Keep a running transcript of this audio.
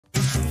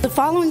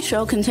following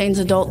show contains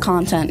adult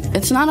content.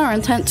 It's not our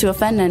intent to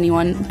offend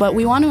anyone, but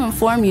we want to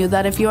inform you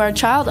that if you are a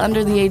child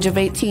under the age of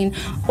 18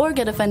 or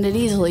get offended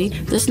easily,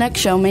 this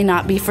next show may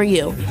not be for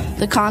you.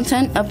 The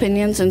content,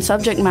 opinions, and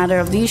subject matter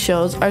of these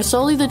shows are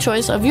solely the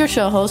choice of your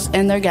show hosts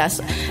and their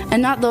guests,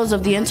 and not those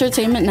of the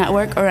Entertainment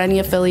Network or any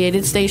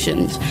affiliated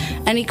stations.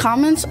 Any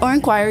comments or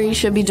inquiries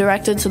should be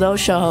directed to those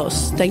show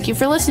hosts. Thank you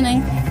for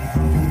listening.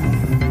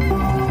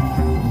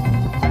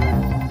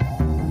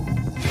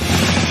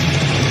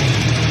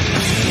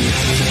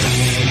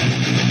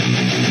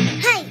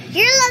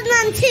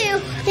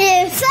 To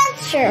the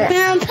Adventure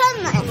of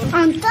Pipeman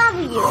on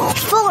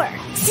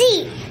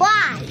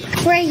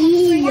W4CY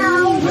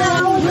Radio.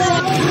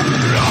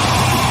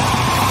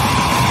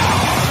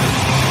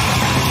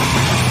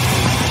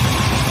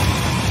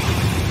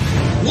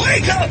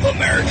 Wake up,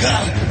 America!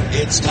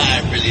 It's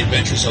time for the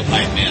Adventures of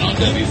Pipeman on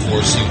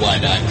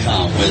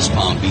W4CY.com, West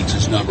Palm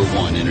Beach's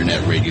 #1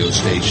 internet radio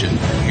station.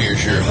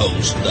 Here's your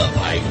host, the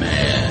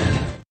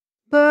Pipeman.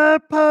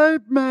 The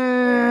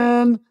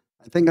Pipeman.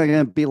 I think I'm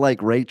going to be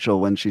like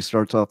Rachel when she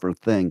starts off her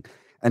thing.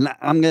 And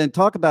I'm going to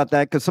talk about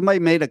that because somebody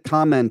made a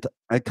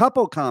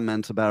couple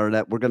comments about her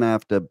that we're going to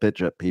have to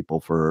bitch at people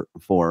for.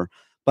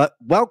 But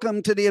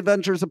welcome to the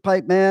Adventures of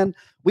Pipeman.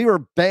 We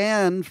were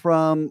banned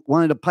from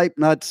one of the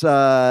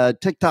Pipenuts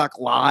TikTok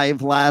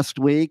Live last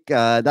week.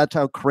 That's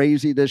how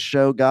crazy this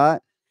show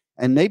got.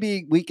 And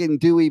maybe we can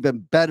do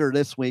even better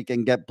this week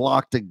and get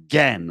blocked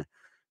again.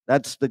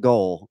 That's the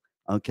goal,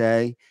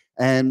 okay?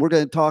 And we're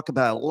going to talk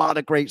about a lot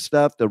of great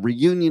stuff. The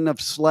reunion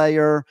of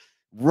Slayer.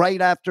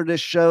 Right after this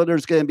show,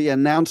 there's going to be an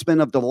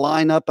announcement of the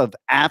lineup of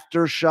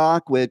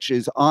Aftershock, which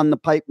is on the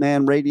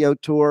Pipeman Radio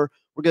Tour.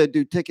 We're going to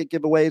do ticket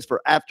giveaways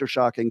for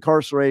Aftershock,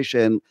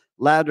 Incarceration,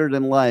 Louder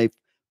Than Life,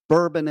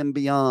 Bourbon and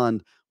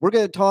Beyond. We're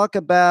going to talk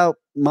about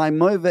in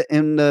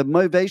the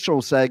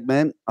motivational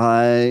segment,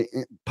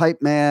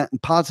 Pipeman,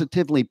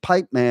 Positively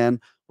Pipeman.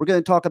 We're going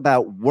to talk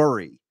about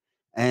worry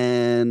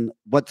and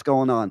what's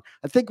going on.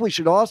 I think we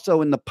should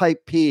also, in the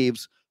Pipe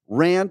Peeves,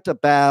 rant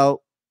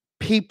about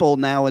people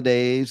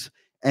nowadays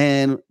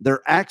and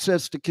their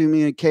access to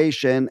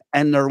communication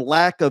and their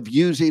lack of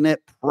using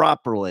it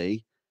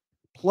properly.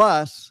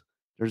 Plus,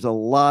 there's a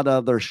lot of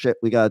other shit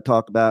we got to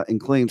talk about,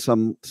 including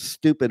some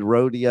stupid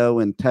rodeo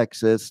in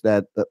Texas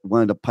that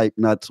one of the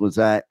Pipenuts was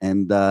at,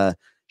 and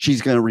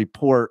she's going to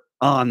report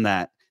on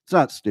that. It's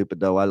not stupid,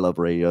 though. I love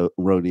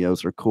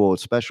rodeos. They're cool,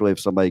 especially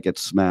if somebody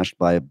gets smashed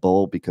by a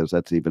bull, because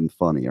that's even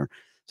funnier.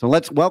 So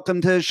let's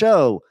welcome to the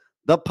show,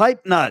 the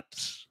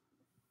Pipenuts.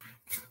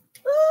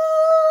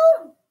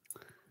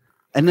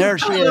 And there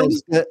she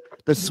is,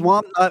 the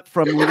swamp nut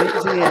from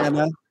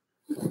Louisiana.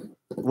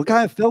 What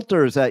kind of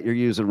filter is that you're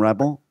using,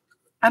 Rebel?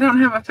 I don't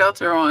have a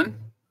filter on.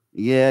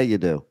 Yeah, you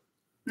do.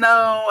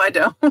 No, I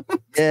don't.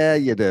 Yeah,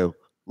 you do.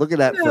 Look at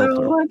that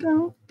filter. No, I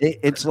don't.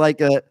 It's like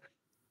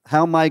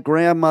how my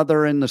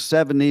grandmother in the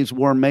 70s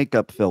wore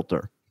makeup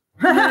filter.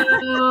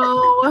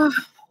 No.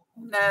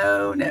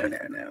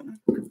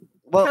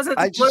 Well,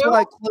 I just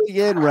want to clue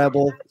you in,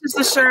 Rebel. Just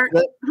a shirt.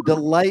 The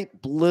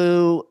light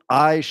blue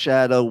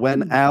eyeshadow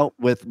went out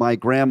with my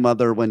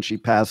grandmother when she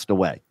passed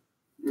away.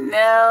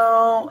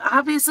 No,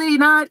 obviously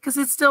not, because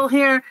it's still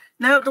here.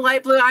 No, the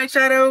light blue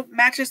eyeshadow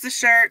matches the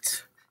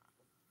shirt.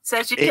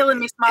 Says you're killing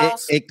me,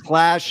 Smalls. It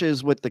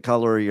clashes with the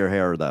color of your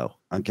hair, though.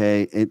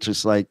 Okay, it's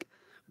just like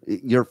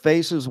your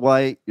face is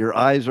white, your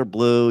eyes are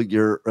blue,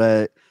 your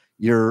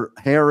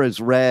hair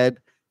is red.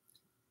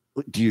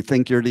 Do you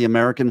think you're the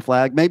American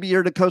flag? Maybe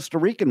you're the Costa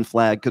Rican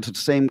flag because it's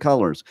the same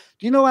colors.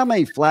 Do you know how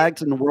many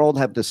flags in the world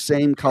have the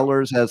same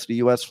colors as the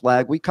U.S.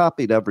 flag? We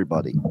copied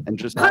everybody and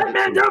just.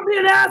 Man, don't be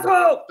an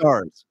asshole.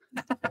 Stars.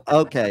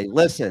 Okay,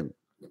 listen.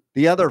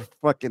 The other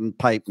fucking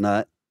pipe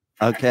nut.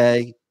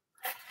 Okay,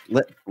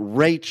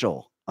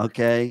 Rachel.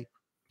 Okay,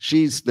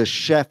 she's the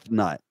chef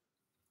nut,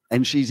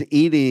 and she's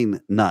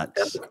eating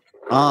nuts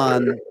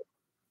on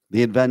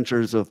the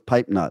Adventures of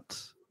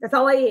Pipenuts. That's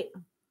all I eat.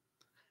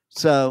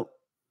 So.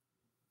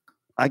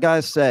 I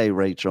gotta say,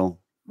 Rachel.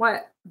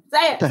 What?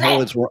 Say it.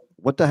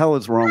 What the hell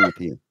is wrong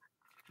with you?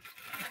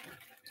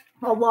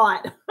 A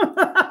lot.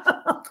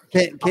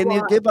 Can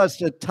you give us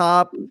the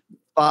top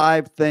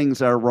 5 things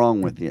that are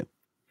wrong with you?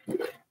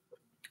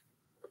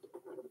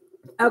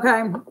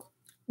 Okay.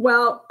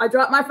 Well, I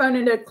dropped my phone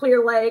into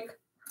Clear Lake.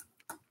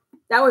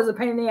 That was a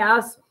pain in the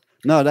ass.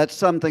 No, that's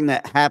something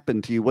that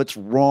happened to you. What's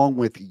wrong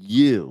with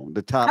you?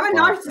 The top. I'm a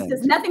narcissist.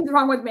 Things. Nothing's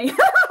wrong with me.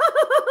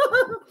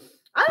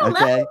 I don't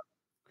know.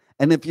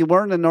 And if you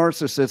weren't a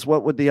narcissist,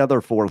 what would the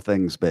other 4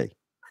 things be?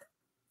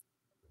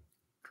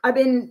 I've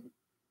been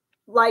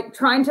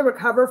trying to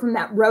recover from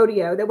that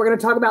rodeo that we're going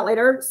to talk about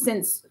later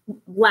since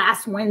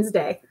last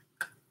Wednesday.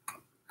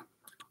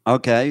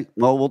 Okay.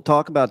 Well, we'll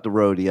talk about the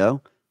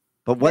rodeo,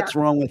 but what's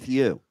wrong with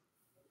you?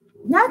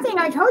 Nothing.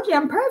 I told you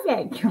I'm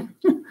perfect.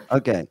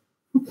 Okay.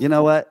 You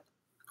know what?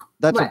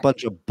 That's a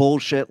bunch of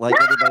bullshit like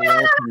everybody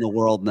else in the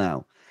world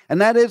now. And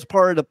that is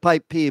part of the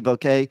pipe peeve,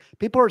 okay?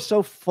 People are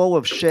so full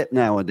of shit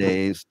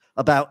nowadays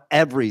about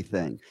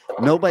everything.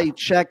 Nobody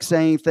checks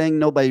anything.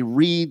 Nobody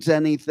reads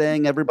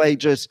anything. Everybody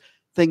just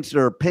thinks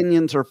their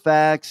opinions are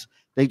facts.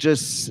 They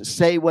just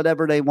say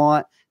whatever they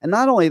want. And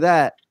not only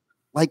that,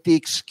 like the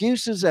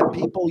excuses that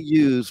people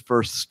use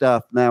for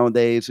stuff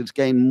nowadays is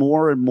getting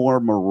more and more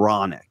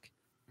moronic.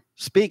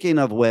 Speaking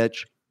of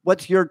which,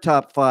 what's your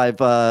top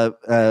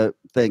 5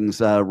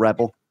 things,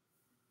 Rebel?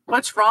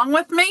 What's wrong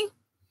with me?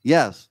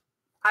 Yes.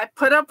 I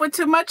put up with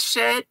too much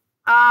shit.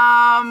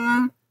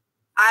 I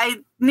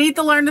need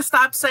to learn to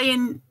stop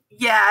saying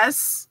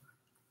yes.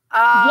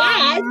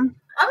 Yes. I'm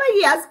a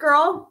yes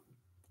girl.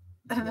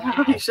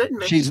 I shouldn't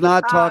be. She's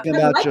not talking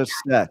about like just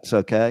sex,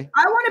 okay?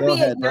 I want to Go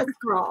be ahead, a yes Brett.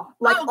 girl.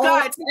 Like, oh,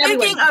 God.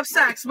 Speaking of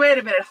sex, wait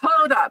a minute.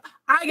 Hold up.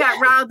 I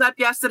got riled up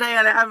yesterday,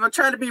 and I'm going to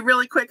try to be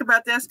really quick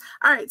about this.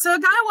 All right. So a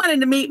guy wanted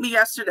to meet me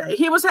yesterday.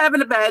 He was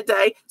having a bad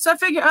day. So I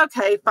figured,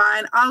 okay,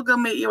 fine. I'll go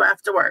meet you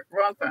after work.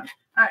 Wrong phone.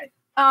 All right.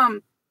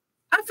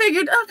 I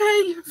figured,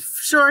 okay,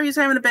 sure, he's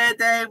having a bad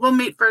day. We'll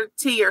meet for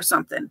tea or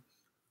something.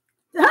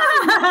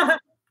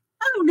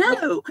 Oh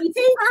no!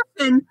 The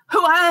person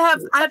who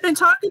I've been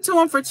talking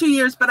to him for 2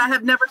 years, but I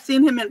have never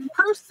seen him in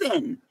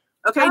person.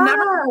 Okay,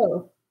 never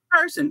in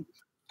person.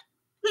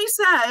 He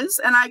says,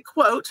 and I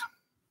quote,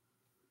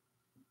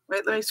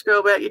 wait, let me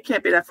scroll back. You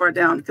can't be that far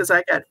down because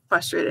I got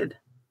frustrated.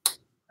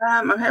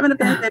 I'm having a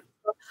bad day.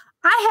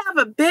 I have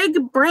a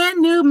big, brand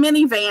new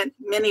minivan.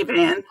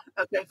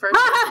 Okay, first.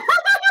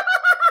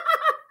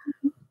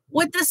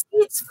 With the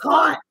seats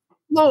flat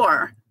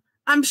floor.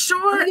 I'm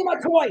sure.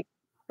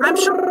 I'm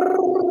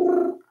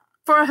sure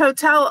for a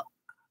hotel.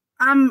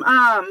 I'm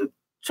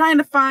trying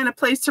to find a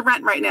place to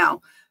rent right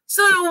now.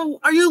 So,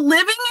 are you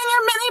living in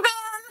your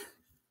minivan?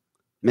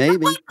 Maybe.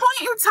 At what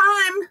point in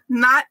time?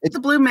 Not the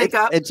blue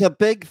makeup. It's a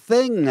big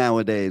thing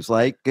nowadays,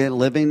 like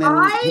living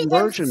in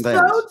conversion vans.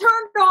 I am so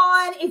turned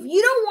on. If you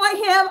don't want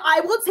him,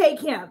 I will take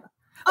him.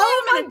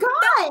 Oh my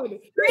God!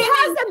 He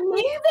has a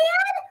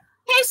minivan.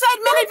 He said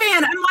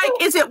minivan. I'm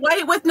like, is it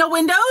white with no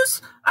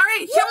windows? All right,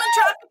 human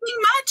trafficking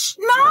much?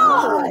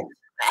 No.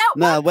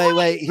 No,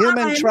 wait.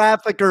 Human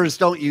traffickers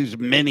don't use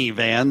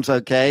minivans,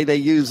 okay? They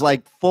use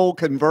like full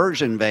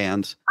conversion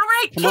vans. All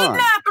right,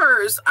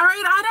 kidnappers. All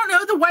right, I don't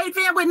know, the white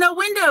van with no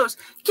windows.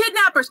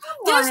 Kidnappers.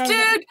 This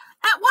dude,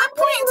 at what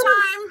point in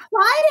time?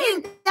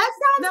 Exciting. That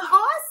sounds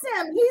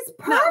awesome. He's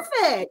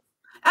perfect.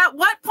 No. At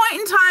what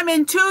point in time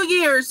in 2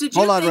 years did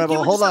you Hold on, think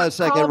Rebel. Hold on a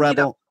second,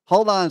 Rebel.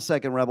 Hold on a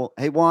second, Rebel.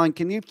 Hey, Juan,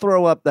 can you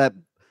throw up that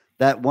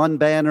one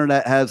banner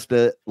that has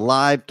the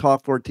live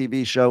Talk 4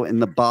 TV show in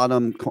the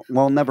bottom?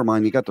 Well, never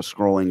mind. You got the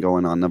scrolling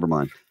going on. Never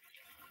mind.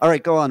 All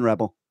right, go on,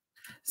 Rebel.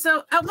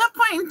 So at what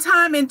point in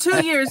time in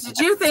 2 years did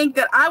you think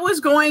that I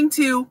was going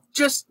to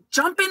just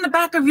jump in the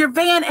back of your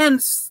van and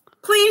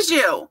please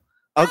you?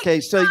 Okay,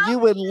 so you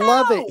would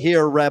love it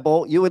here,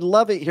 Rebel. You would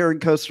love it here in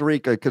Costa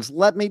Rica because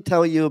let me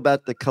tell you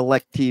about the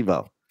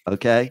Colectivo,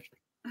 okay?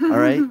 All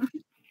right?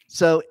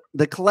 So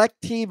the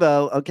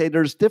Colectivo, okay,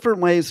 there's different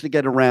ways to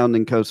get around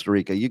in Costa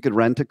Rica. You could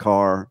rent a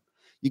car,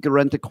 you could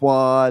rent a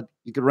quad,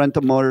 you could rent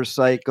a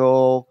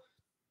motorcycle,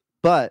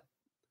 but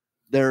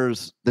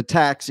there's the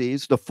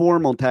taxis, the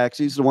formal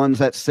taxis, the ones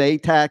that say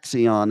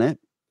taxi on it.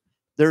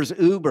 There's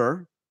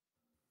Uber,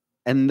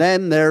 and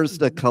then there's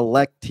the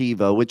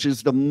Colectivo, which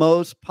is the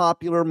most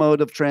popular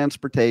mode of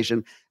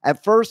transportation.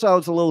 At first, I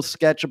was a little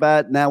sketch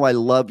about it. Now I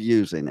love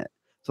using it.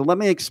 So let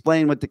me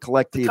explain what the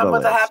Colectivo Come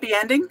with is. a happy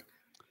ending?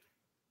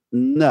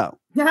 No.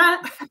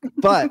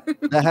 But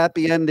the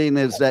happy ending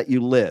is that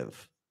you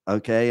live.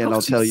 Okay. And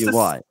I'll tell you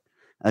why.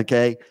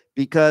 Okay.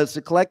 Because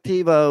the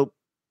Colectivo,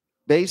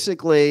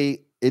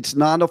 basically, it's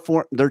not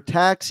they're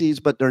taxis,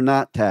 but they're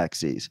not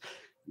taxis.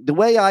 The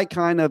way I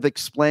kind of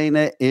explain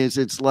it is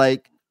it's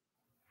like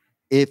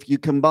if you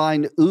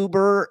combine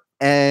Uber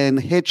and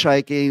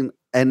hitchhiking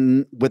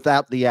and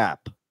without the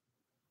app.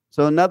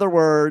 So in other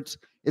words,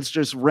 it's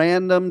just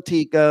random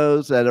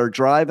ticos that are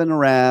driving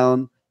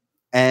around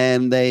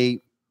and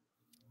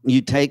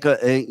you take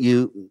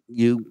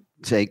you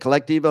say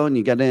Colectivo and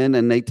you get in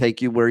and they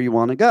take you where you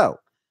want to go.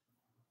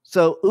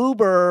 So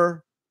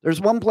Uber, there's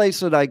one place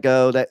that I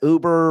go that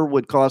Uber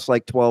would cost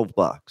like $12.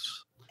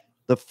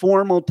 The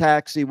formal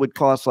taxi would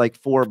cost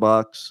like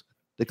 $4.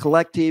 The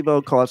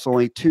Colectivo costs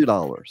only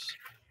 $2.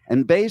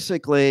 And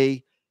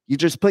basically, you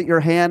just put your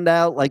hand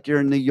out like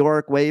you're in New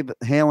York,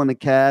 hailing a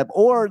cab,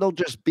 or they'll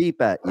just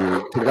beep at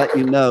you to let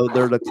you know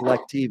they're the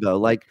Colectivo.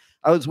 Like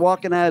I was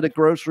walking out of a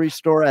grocery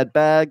store at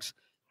Bags.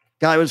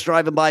 Guy was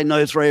driving by,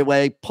 noticed right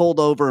away, pulled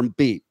over and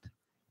beeped.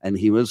 And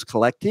he was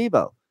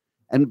Colectivo.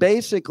 And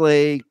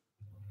basically,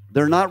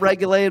 they're not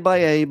regulated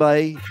by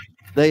anybody.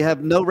 They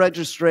have no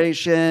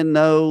registration,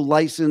 no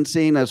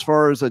licensing as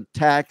far as a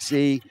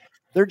taxi.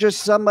 They're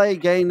just somebody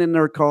getting in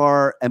their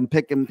car and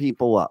picking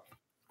people up.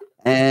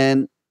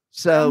 And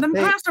so the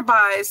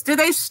passerbys, do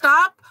they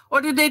stop or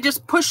did they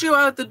just push you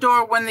out the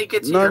door when they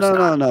get to your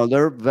stop? No.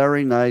 They're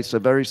very nice. They're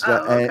very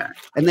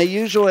and they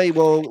usually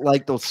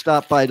they'll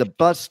stop by the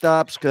bus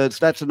stops because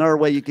that's another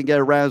way you can get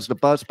around is the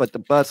bus. But the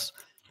bus,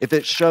 if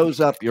it shows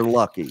up, you're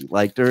lucky.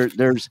 Like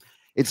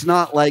it's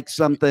not like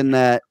something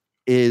that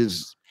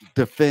is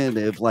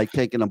definitive, like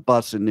taking a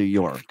bus in New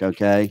York,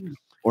 okay,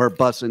 or a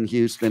bus in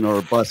Houston, or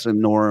a bus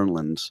in New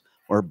Orleans,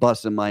 or a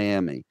bus in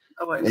Miami.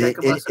 Oh,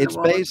 it's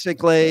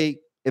basically,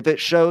 if it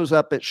shows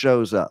up, it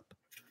shows up.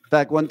 In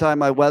fact, one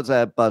time I was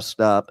at a bus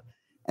stop,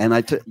 and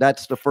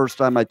that's the first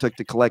time I took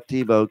the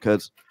Collectivo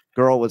because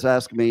girl was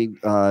asking me,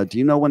 do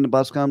you know when the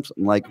bus comes?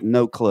 I'm like,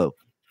 no clue.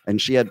 And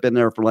she had been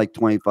there for like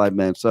 25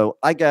 minutes. So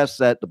I guess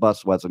that the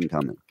bus wasn't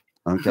coming.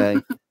 Okay.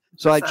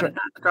 So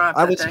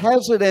I was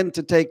hesitant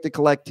to take the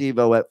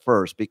Collectivo at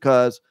first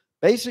because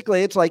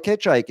basically it's like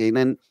hitchhiking.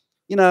 And,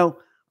 you know,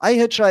 I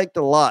hitchhiked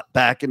a lot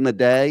back in the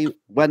day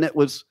when it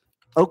was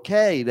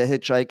okay to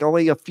hitchhike.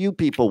 Only a few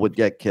people would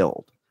get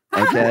killed.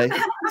 Okay.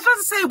 I was supposed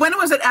to say, when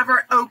was it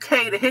ever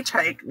okay to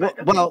hitchhike?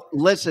 Well,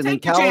 listen, in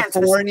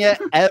California,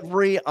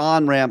 every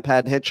on-ramp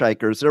had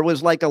hitchhikers. There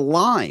was like a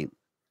line.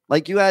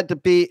 Like you had to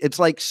be, it's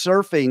like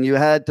surfing. You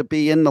had to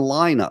be in the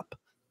lineup.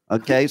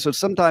 Okay. So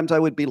sometimes I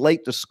would be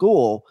late to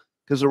school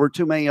because there were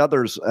too many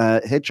others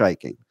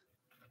hitchhiking.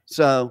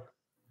 So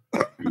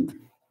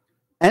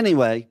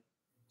anyway,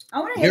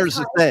 here's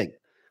the thing.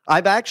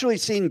 I've actually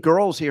seen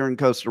girls here in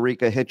Costa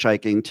Rica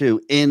hitchhiking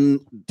too in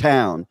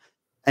town.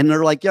 And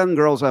they're like young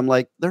girls. I'm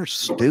like, they're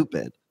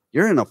stupid.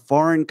 You're in a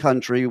foreign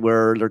country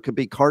where there could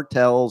be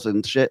cartels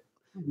and shit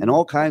and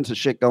all kinds of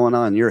shit going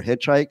on. You're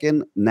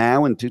hitchhiking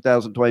now in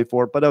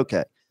 2024, but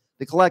okay.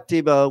 The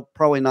Collectivo,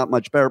 probably not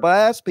much better, but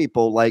I asked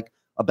people like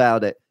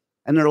about it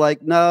and they're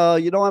like, no,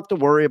 you don't have to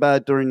worry about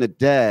it during the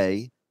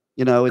day.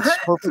 You know, it's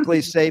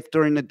perfectly safe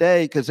during the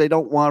day because they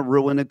don't want to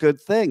ruin a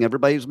good thing.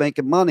 Everybody's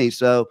making money.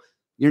 So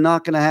you're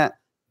not going to have,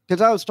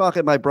 because I was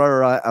talking to my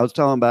brother, I was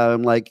telling about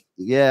him like,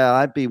 yeah,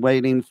 I'd be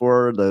waiting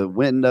for the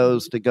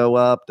windows to go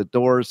up, the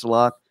doors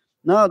locked.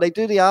 No, they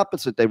do the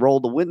opposite. They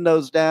roll the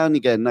windows down.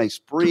 You get a nice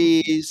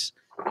breeze,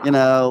 you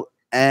know,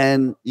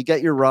 and you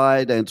get your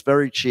ride and it's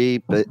very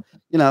cheap. But,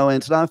 you know, and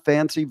it's not a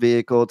fancy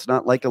vehicle. It's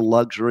not like a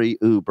luxury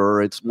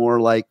Uber. It's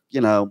more like, you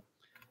know,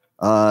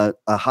 a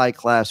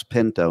high-class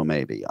Pinto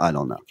maybe. I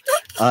don't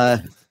know.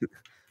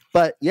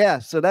 But, yeah,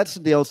 so that's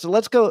the deal. So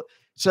let's go.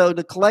 So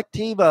the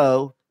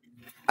Collectivo,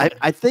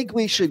 I think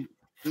we should.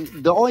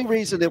 The only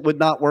reason it would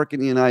not work in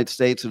the United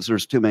States is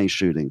there's too many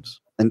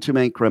shootings and too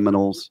many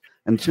criminals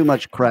and too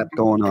much crap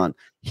going on.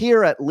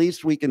 Here, at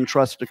least we can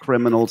trust the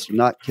criminals to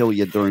not kill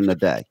you during the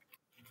day.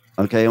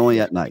 Okay, only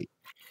at night.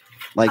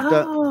 Like,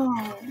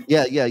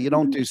 yeah, you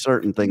don't do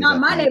certain things. Not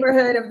my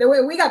neighborhood. Of the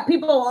way we got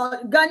people,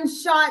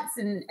 gunshots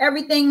and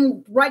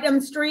everything right down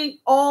the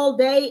street all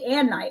day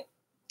and night.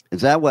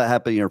 Is that what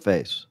happened in your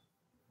face?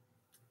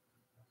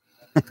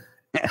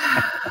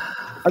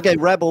 Okay,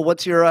 Rebel,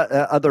 what's your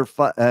other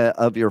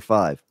of your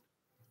five?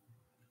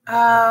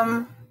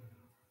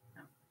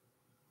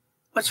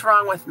 What's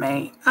wrong with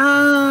me?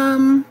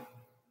 I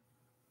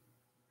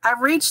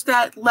reached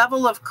that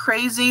level of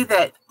crazy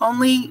that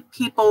only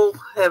people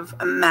have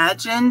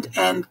imagined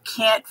and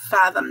can't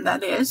fathom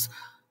that is.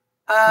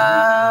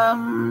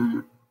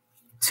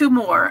 Two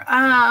more.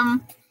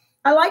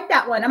 I like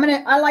that one.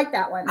 I like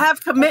that one. I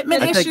have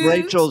commitment issues. I think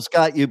Rachel's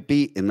got you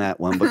beat in that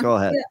one, but go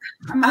ahead.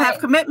 I have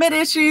commitment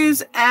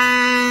issues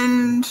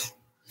and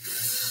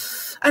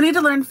I need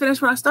to learn to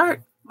finish what I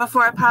start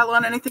before I pile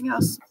on anything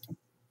else.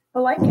 I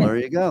like it. There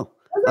you go.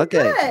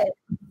 Okay. Good.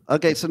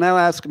 Okay, so now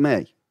ask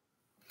me.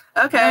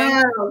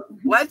 Okay.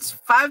 What's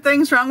 5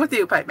 things wrong with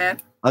you, Pipeman?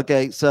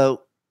 Okay,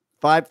 so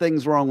 5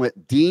 things wrong with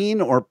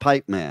Dean or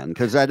Pipeman,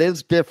 because that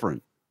is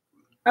different.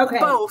 Okay.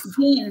 Both.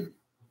 Dean.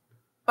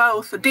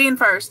 Both. Dean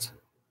first.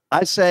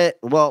 I say,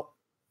 well,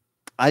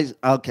 I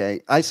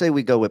say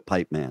we go with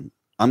Pipeman.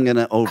 I'm going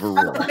to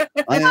overrule.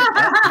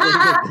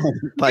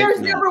 There's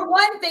number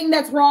one thing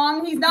that's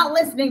wrong. He's not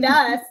listening to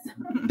us.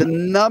 The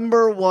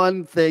number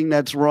one thing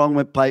that's wrong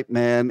with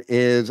Pipeman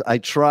is I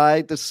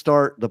tried to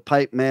start the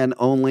Pipeman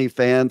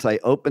OnlyFans. I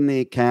opened the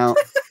account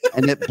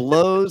and it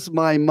blows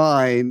my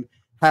mind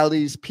how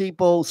these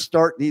people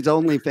start these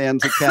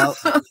OnlyFans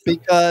accounts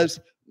because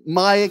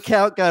my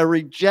account got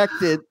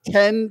rejected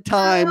 10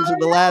 times in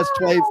the last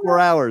 24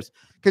 hours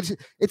because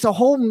it's a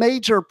whole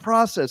major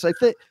process. I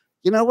think,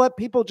 you know what?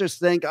 People just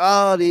think,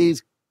 oh,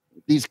 these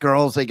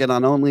girls, they get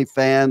on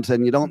OnlyFans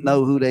and you don't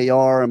know who they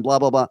are and blah,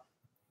 blah, blah.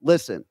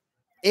 Listen,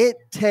 it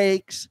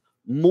takes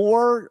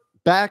more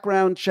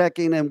background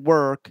checking and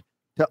work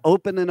to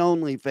open an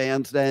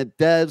OnlyFans than it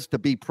does to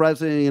be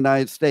president of the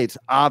United States,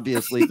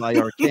 obviously by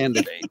our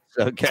candidates.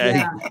 Okay.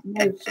 Yeah,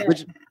 no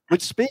shit.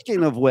 Which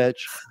speaking of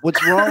which,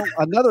 what's wrong?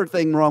 Another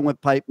thing wrong with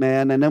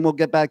Pipeman, and then we'll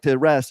get back to the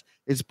rest,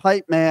 is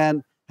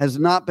Pipeman has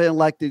not been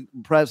elected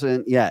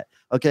president yet.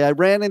 Okay, I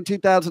ran in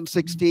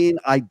 2016.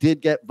 I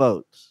did get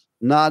votes.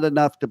 Not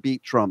enough to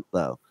beat Trump,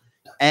 though.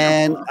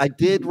 And I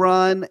did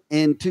run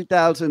in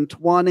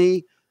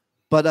 2020,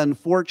 but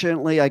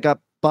unfortunately, I got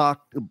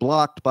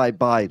blocked by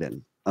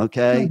Biden.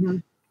 Okay? Mm-hmm.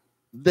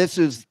 This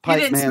is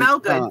Pipeman's You didn't smell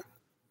good.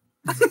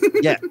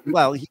 Yeah,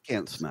 well, he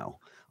can't smell.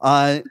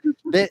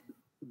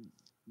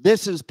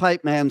 This is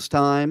Pipeman's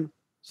time.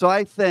 So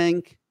I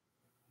think,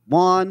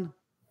 one,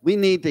 we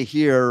need to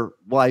hear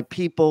why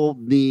people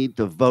need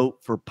to vote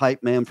for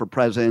Pipeman for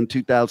president in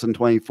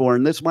 2024.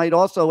 And this might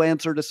also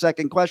answer the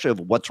second question of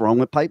what's wrong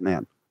with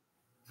Pipeman.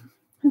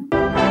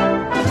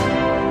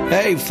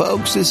 Hey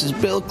folks, this is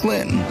Bill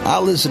Clinton. I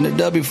listen to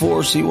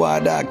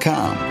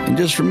W4CY.com. And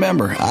just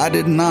remember, I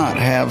did not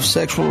have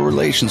sexual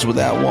relations with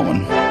that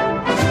woman.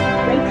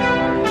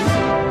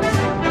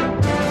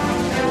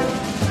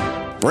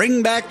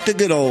 Bring back the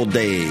good old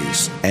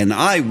days, and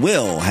I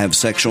will have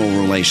sexual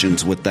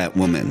relations with that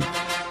woman.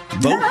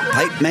 Vote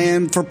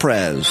Pipeman for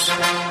Prez.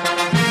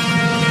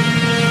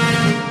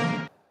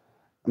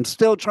 I'm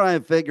still trying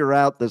to figure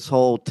out this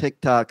whole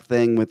TikTok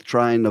thing with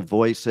trying to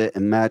voice it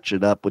and match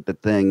it up with the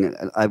thing.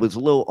 I was a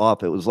little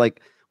off. It was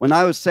like when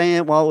I was saying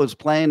it while it was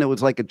playing, it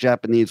was like a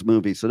Japanese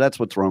movie. So that's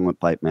what's wrong with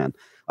Pipeman.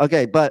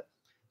 Okay, but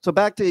so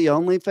back to the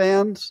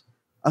OnlyFans.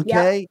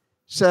 Okay, yeah.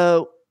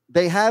 So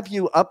they have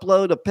you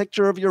upload a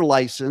picture of your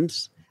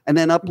license and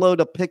then upload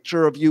a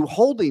picture of you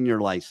holding your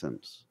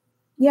license.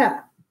 Yeah.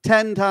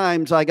 10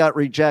 times I got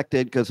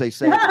rejected because they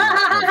say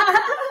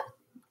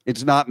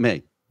it's not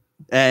me.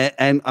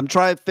 And I'm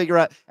trying to figure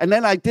out. And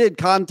then I did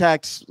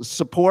contact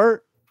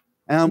support.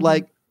 And I'm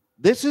like,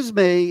 this is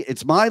me.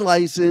 It's my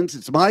license.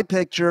 It's my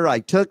picture. I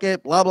took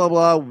it, blah, blah,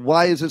 blah.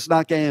 Why is this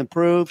not getting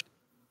approved?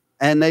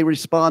 And they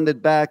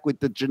responded back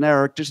with the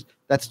generic. Just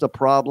that's the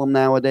problem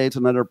nowadays.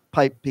 Another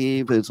pipe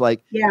peeve is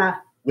like,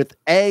 with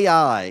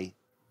AI,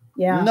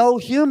 no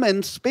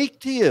humans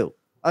speak to you.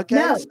 Okay.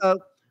 No. So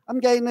I'm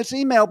getting this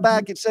email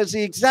back. It says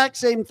the exact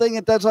same thing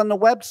it does on the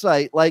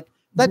website. Like,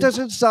 that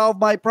doesn't solve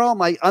my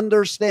problem. I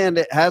understand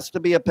it has to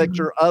be a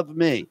picture of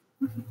me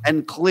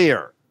and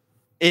clear.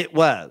 It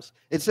was.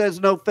 It says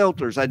no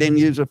filters. I didn't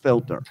use a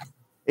filter.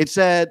 It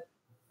said,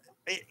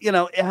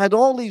 it had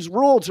all these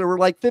rules. There were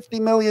like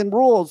 50 million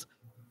rules.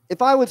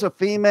 If I was a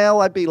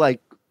female, I'd be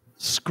like,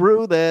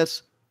 screw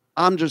this.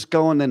 I'm just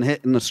going and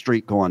hitting the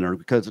street corner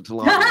because it's a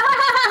lot.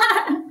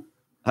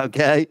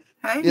 Okay.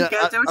 Hey, you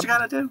got to do what you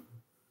got to do.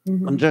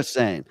 I'm just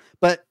saying.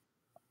 But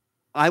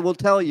I will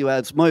tell you,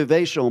 as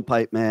motivational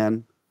pipe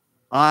man,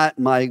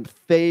 my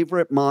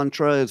favorite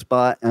mantra is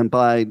by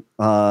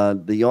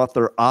the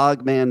author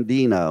Og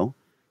Mandino.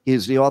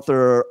 He's the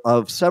author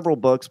of several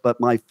books, but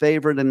my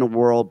favorite in the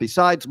world,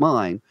 besides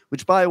mine,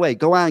 which, by the way,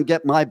 go out and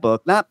get my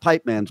book, not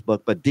Pipe Man's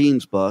book, but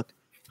Dean's book,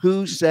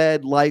 Who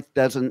Said Life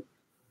Doesn't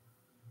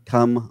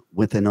Come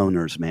with an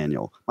Owner's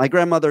Manual. My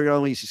grandmother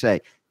always used to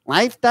say,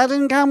 life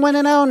doesn't come with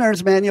an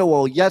owner's manual.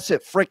 Well, yes,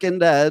 it frickin'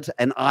 does,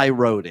 and I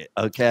wrote it,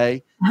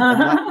 okay?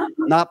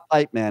 Not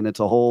Pipe Man. It's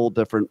a whole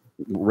different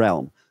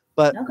realm.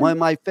 But one of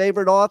my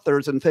favorite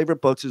authors and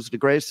favorite books is The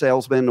Greatest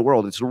Salesman in the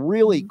World. It's a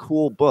really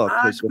cool book.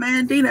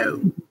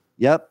 Mandino.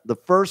 Yep. The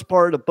first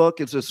part of the book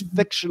is this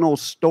fictional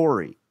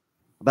story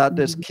about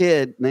this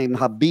kid named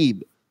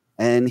Habib,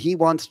 and he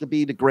wants to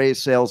be the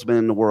greatest salesman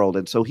in the world.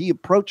 And so he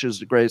approaches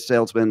the greatest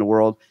salesman in the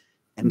world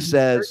and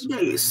says,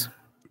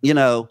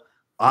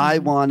 I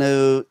want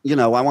to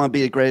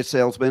be the greatest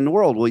salesman in the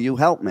world. Will you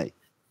help me?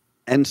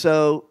 And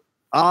so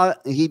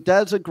he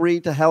does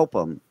agree to help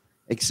him,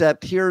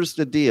 except here's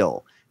the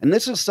deal. And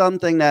this is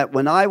something that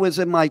when I was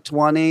in my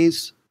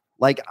 20s,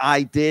 like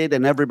I did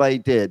and everybody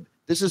did,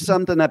 this is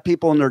something that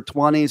people in their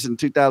 20s in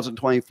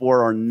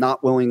 2024 are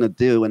not willing to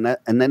do. And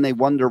then they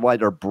wonder why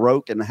they're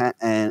broke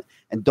and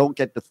don't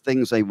get the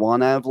things they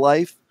want out of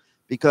life.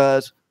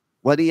 Because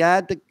what he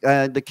had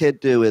the kid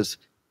do is,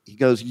 he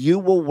goes, you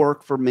will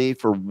work for me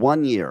for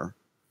 1 year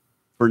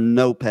for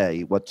no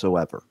pay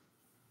whatsoever.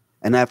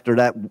 And after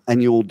that,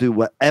 and you will do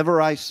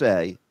whatever I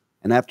say.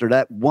 And after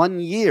that 1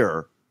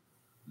 year,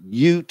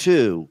 you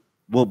too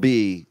will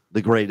be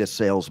the greatest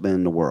salesman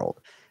in the world.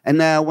 And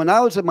now when I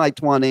was in my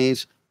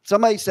 20s,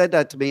 somebody said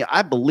that to me.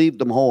 I believed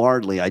them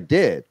wholeheartedly. I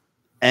did.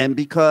 And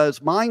because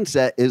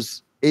mindset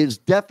is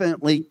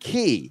definitely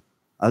key.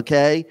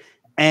 Okay.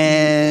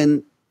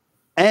 And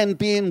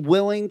being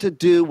willing to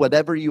do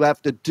whatever you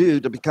have to do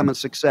to become a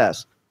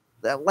success.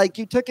 Like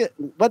you took it,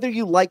 whether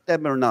you like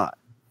them or not.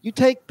 You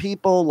take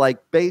people like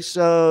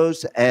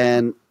Bezos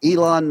and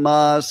Elon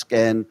Musk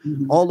and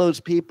all those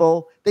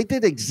people, they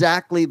did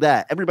exactly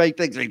that. Everybody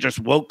thinks they just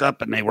woke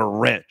up and they were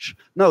rich.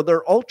 No,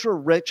 they're ultra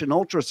rich and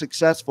ultra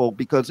successful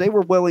because they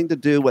were willing to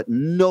do what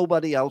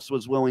nobody else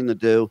was willing to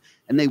do.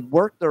 And they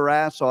worked their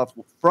ass off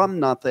from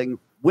nothing,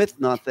 with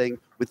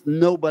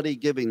nobody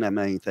giving them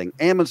anything.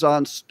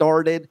 Amazon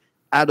started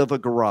out of a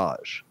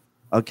garage.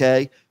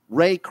 Okay.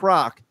 Ray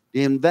Kroc,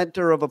 the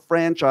inventor of a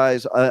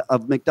franchise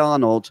of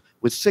McDonald's,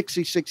 was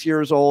 66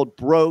 years old,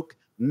 broke.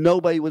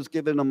 Nobody was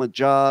giving him a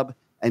job,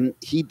 and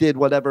he did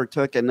whatever it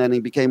took, and then he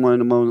became one of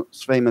the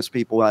most famous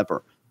people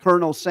ever.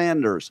 Colonel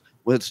Sanders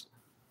was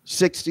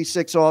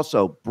 66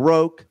 also,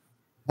 broke,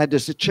 had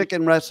this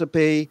chicken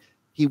recipe.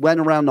 He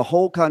went around the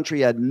whole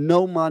country, had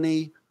no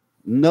money,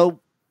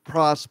 no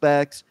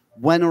prospects,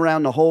 went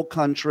around the whole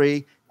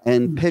country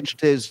and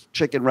pitched his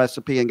chicken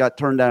recipe and got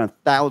turned down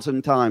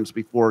 1,000 times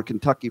before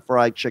Kentucky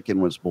Fried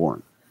Chicken was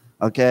born.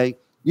 Okay?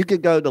 You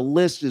could go, the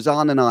list is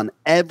on and on.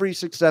 Every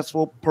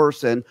successful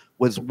person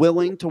was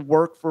willing to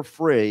work for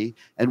free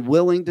and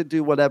willing to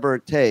do whatever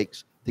it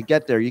takes to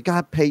get there. You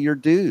got to pay your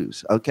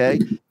dues. Okay?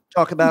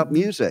 Talk about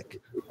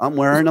music. I'm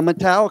wearing a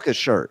Metallica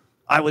shirt.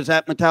 I was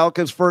at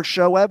Metallica's first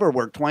show ever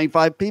where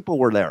 25 people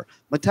were there.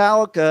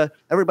 Metallica,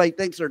 everybody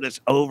thinks they're this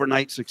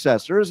overnight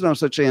success. There is no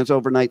such thing as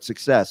overnight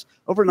success.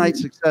 Overnight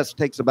success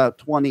takes about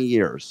 20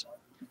 years.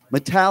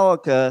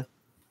 Metallica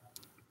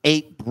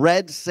ate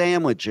bread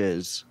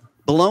sandwiches,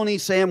 bologna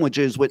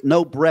sandwiches with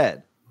no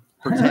bread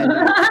for 10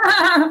 years.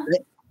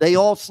 They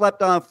all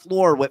slept on a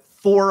floor with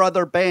 4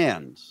 other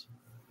bands,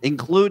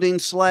 including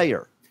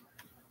Slayer,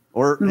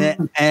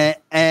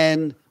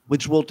 and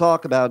which we'll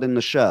talk about in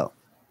the show.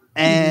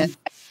 And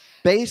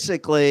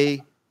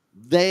basically,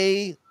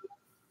 they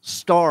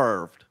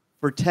starved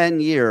for 10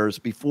 years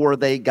before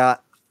they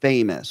got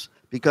famous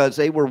because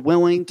they were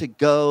willing to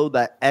go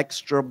that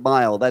extra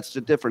mile. That's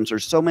the difference.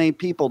 There's so many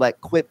people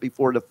that quit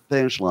before the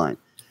finish line.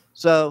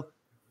 So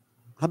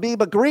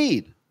Habib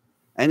agreed,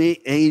 and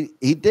he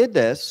did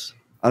this,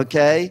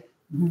 okay?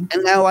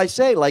 And now I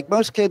say, like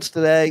most kids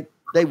today,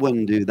 they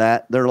wouldn't do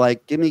that. They're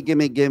like,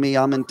 gimme,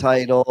 I'm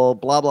entitled,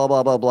 blah, blah,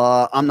 blah, blah,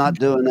 blah. I'm not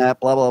doing that,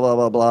 blah, blah, blah,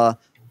 blah, blah.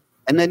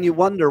 And then you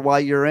wonder why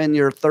you're in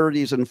your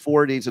 30s and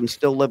 40s and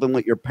still living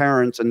with your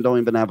parents and don't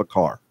even have a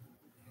car.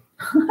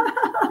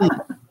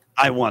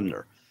 I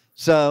wonder.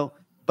 So,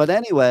 but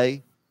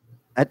anyway,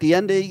 at the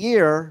end of the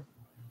year,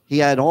 he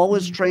had all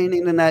his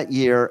training in that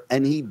year,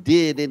 and he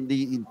did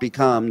indeed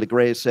become the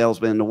greatest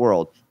salesman in the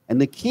world.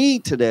 And the key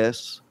to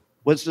this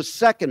was the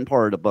second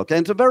part of the book. And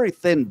it's a very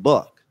thin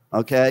book,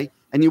 okay?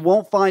 And you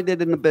won't find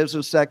it in the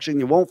business section.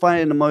 You won't find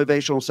it in the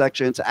motivational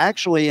section. It's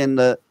actually in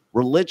the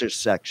religious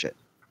section.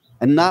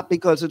 And not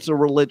because it's a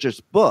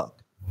religious book,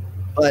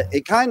 but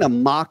it kind of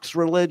mocks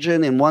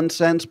religion in one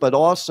sense, but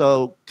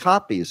also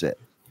copies it.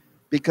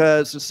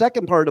 Because the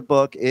second part of the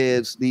book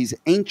is these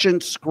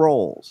ancient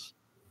scrolls,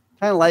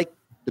 kind of like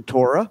the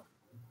Torah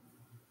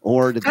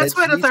or the That's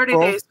where the 30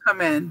 days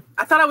come in.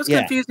 I thought I was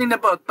confusing the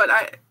book, but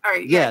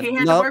he had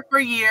to work for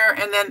a year,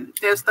 and then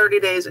there's 30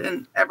 days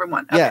in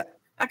everyone. Okay. Yeah.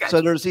 Okay.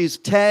 So there's these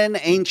 10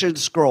 ancient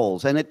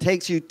scrolls, and it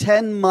takes you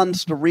 10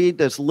 months to read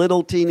this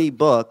little teeny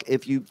book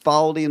if you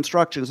follow the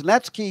instructions. And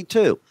that's key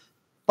too,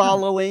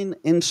 following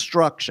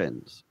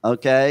instructions,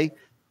 okay?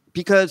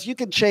 Because you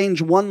can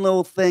change one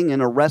little thing in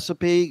a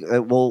recipe.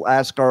 We'll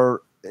ask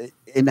our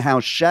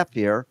in-house chef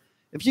here.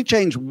 If you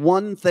change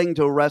one thing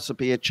to a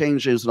recipe, it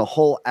changes the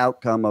whole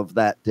outcome of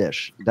that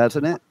dish,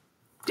 doesn't it?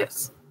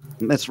 Yes.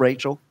 Miss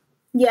Rachel?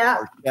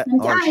 Yeah.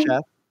 Our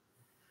chef.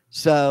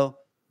 So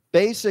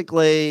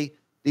basically,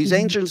 these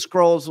ancient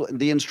scrolls,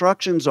 the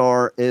instructions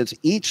is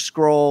each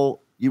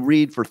scroll you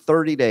read for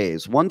 30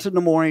 days, once in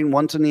the morning,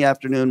 once in the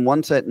afternoon,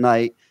 once at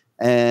night,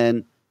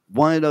 and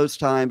one of those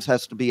times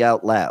has to be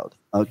out loud,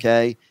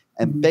 okay?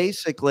 And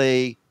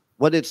basically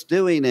what it's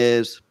doing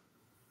is,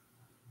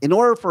 in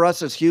order for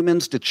us as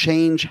humans to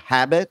change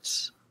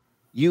habits,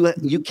 you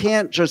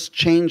can't just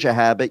change a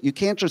habit. You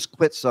can't just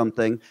quit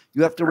something.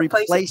 You have to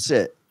replace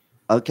it,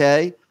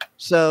 okay?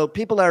 So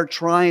people that are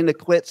trying to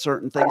quit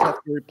certain things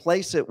have to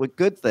replace it with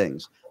good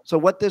things. So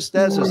what this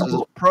does is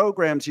it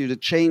programs you to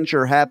change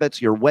your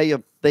habits, your way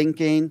of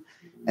thinking.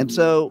 And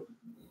so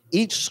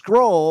each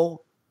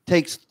scroll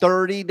takes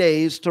 30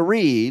 days to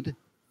read.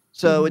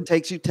 So it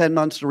takes you 10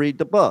 months to read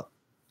the book.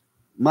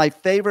 My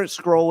favorite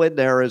scroll in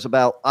there is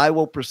about I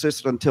will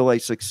persist until I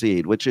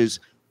succeed, which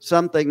is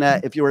something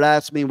that if you were to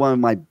ask me one of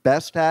my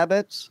best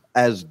habits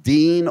as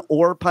Dean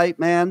or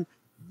Pipeman,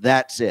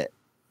 that's it,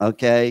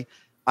 okay?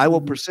 I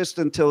will persist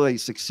until I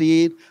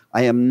succeed.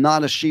 I am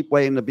not a sheep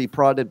waiting to be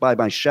prodded by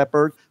my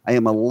shepherd. I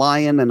am a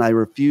lion, and I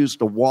refuse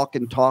to walk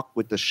and talk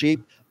with the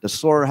sheep. The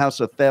slaughterhouse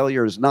of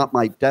failure is not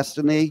my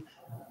destiny.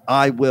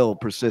 I will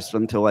persist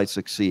until I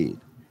succeed.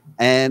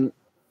 And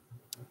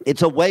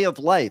it's a way of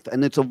life,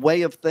 and it's a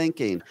way of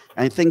thinking.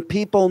 And I think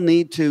people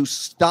need to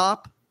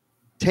stop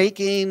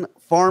taking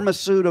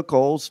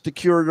pharmaceuticals to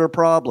cure their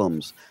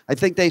problems. I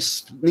think they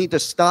need to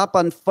stop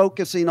on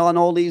focusing on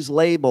all these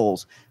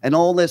labels and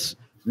all this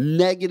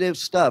negative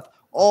stuff.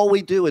 All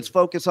we do is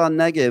focus on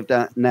negative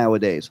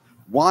nowadays.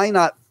 Why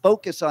not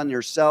focus on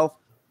yourself,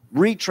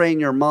 retrain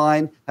your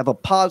mind, have a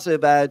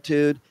positive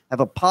attitude, have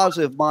a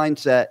positive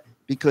mindset,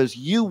 because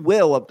you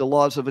will, of the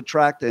laws of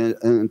attraction,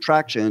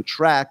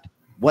 attract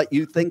what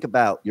you think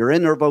about, your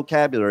inner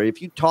vocabulary. If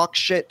you talk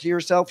shit to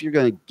yourself, you're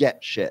going to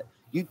get shit.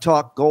 You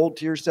talk gold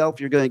to yourself,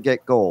 you're going to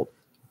get gold.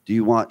 Do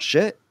you want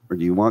shit or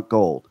do you want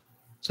gold?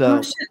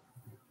 So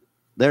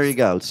there you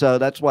go. So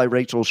that's why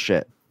Rachel's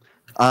shit.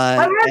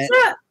 But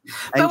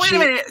wait a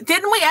minute.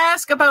 Didn't we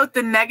ask about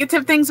the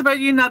negative things about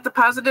you, not the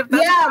positive?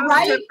 That's the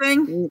positive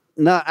thing?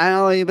 No, I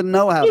don't even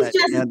know how He's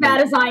just as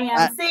bad as I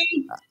am.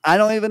 See? I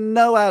don't even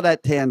know how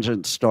that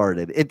tangent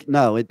started.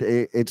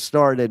 It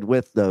started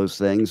with those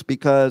things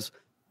because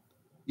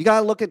you got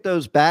to look at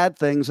those bad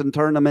things and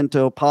turn them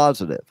into a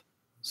positive.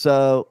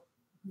 So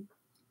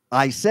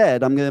I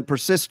said, I'm going to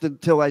persist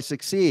until I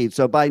succeed.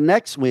 So by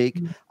next week,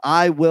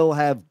 I will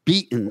have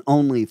beaten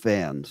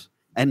OnlyFans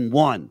and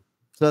won.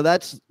 So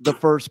that's the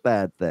first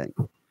bad thing.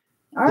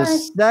 The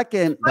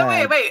second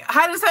bad... Wait.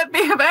 How does that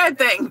be a bad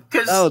thing?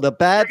 The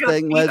bad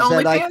thing was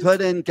that I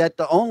couldn't get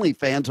the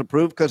OnlyFans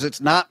approved because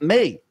it's not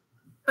me.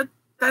 But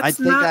That's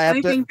not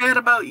anything bad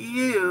about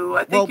you.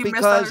 I think you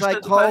because I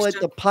misunderstood the call question.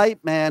 it the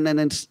Pipeman, and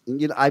it's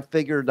I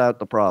figured out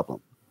the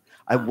problem.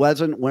 I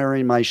wasn't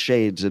wearing my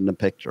shades in the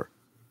picture,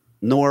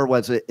 nor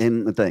was it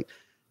in the thing.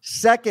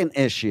 Second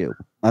issue,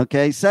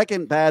 okay?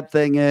 Second bad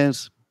thing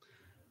is,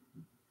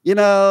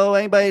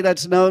 anybody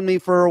that's known me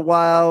for a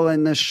while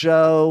in the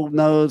show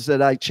knows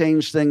that I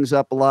change things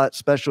up a lot,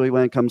 especially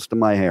when it comes to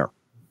my hair.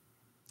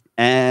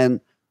 And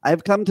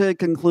I've come to a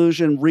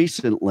conclusion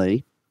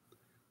recently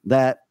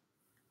that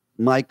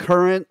my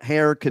current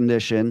hair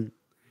condition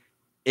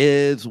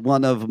is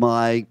one of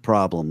my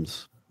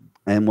problems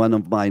and one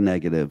of my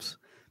negatives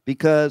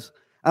because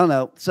I don't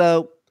know.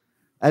 So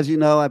as you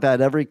know, I've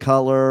had every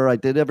color. I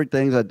did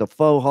everything. I had the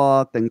faux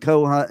hawk, then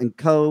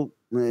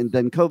and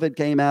then COVID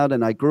came out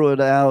and I grew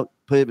it out,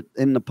 put it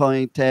in the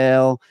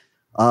ponytail.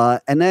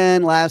 And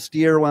then last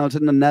year when I was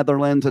in the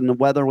Netherlands and the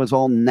weather was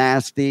all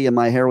nasty and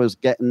my hair was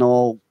getting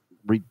all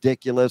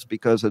ridiculous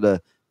because of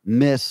the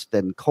mist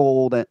and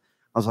cold, and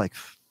I was like,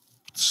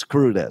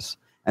 screw this.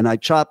 And I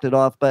chopped it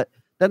off. But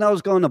then I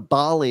was going to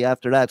Bali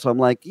after that. So I'm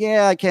like,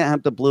 yeah, I can't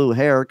have the blue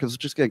hair because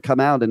it's just going to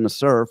come out in the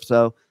surf.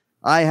 So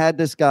I had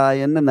this guy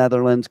in the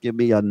Netherlands give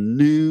me a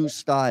new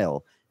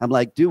style. I'm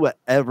like, do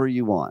whatever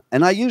you want.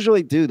 And I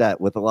usually do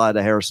that with a lot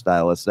of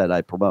hairstylists that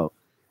I promote.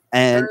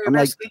 And I'm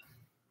like,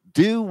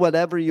 do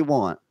whatever you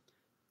want.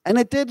 And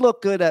it did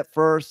look good at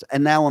first.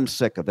 And now I'm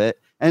sick of it.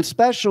 And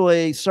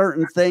especially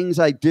certain things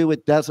I do,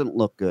 it doesn't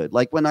look good.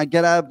 Like when I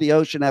get out of the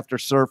ocean after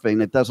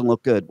surfing, it doesn't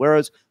look good.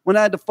 Whereas when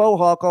I had the faux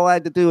hawk, all I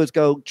had to do is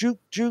go juke,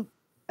 juke,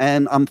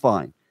 and I'm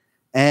fine.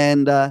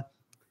 And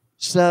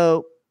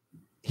so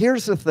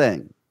here's the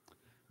thing.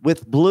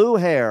 With blue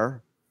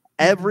hair,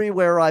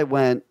 everywhere I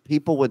went,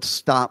 people would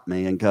stop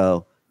me and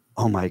go,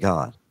 oh my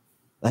God,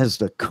 that is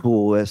the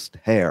coolest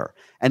hair.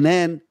 And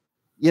then,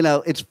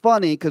 it's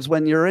funny because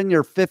when you're in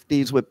your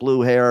 50s with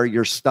blue hair,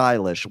 you're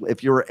stylish.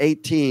 If you're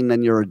 18,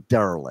 then you're a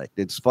derelict.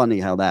 It's funny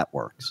how that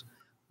works.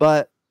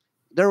 But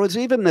there was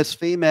even this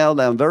female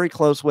that I'm very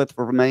close with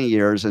for many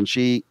years, and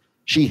she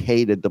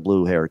hated the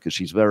blue hair because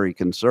she's very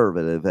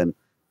conservative.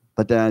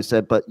 But then I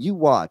said, but you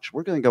watch,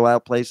 we're going to go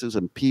out places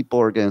and people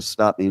are going to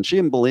stop me. And she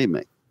didn't believe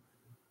me.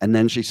 And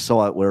then she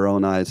saw it with her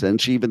own eyes. And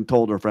she even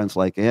told her friends,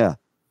 like, yeah,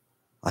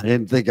 I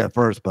didn't think at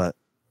first, but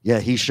yeah,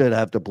 he should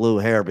have the blue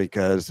hair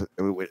because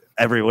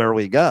everywhere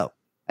we go.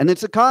 And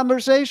it's a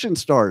conversation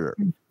starter.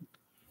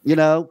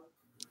 Now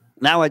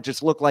I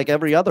just look like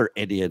every other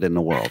idiot in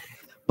the world.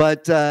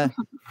 But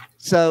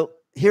so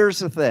here's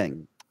the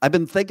thing. I've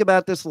been thinking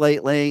about this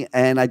lately,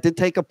 and I did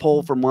take a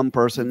poll from one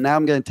person. Now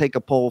I'm going to take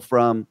a poll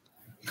from,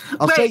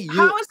 how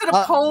is it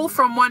a poll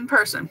from one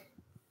person?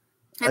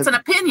 It's an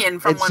opinion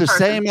from one person. It's the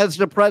same as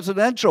the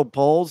presidential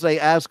polls. They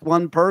ask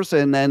one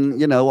person,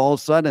 and all of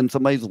a sudden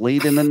somebody's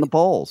leading in the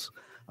polls.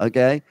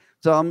 Okay,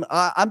 so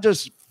I'm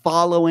just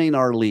following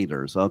our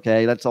leaders.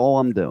 Okay, that's all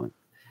I'm doing.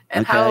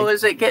 And okay? How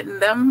is it getting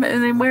them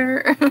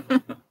anywhere?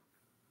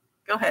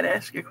 Go ahead,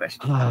 ask your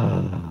question.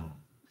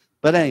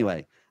 But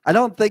anyway, I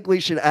don't think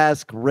we should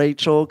ask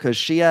Rachel because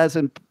she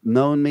hasn't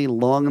known me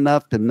long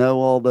enough to know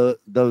all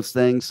those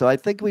things. So I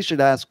think we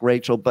should ask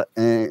Rachel, but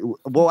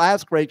we'll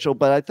ask Rachel,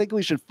 but I think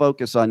we should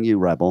focus on you,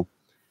 Rebel.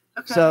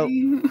 Okay. So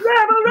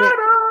Rebel.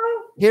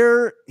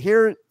 Here,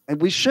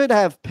 and we should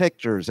have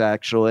pictures,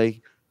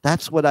 actually.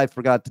 That's what I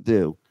forgot to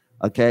do.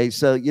 Okay,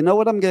 so you know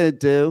what I'm going to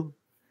do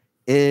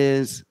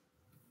is,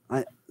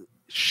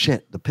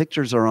 the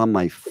pictures are on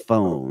my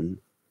phone.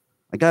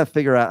 I got to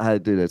figure out how to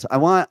do this.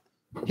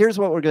 Here's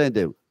what we're going to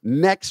do.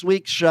 Next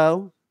week's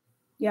show,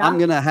 I'm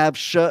going to have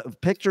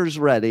pictures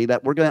ready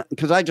that we're going to,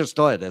 because I just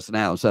thought of this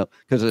now, so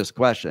because of this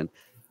question.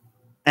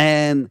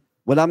 And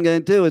what I'm going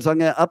to do is I'm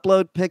going to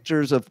upload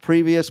pictures of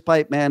previous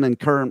Pipeman and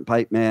current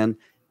Pipeman,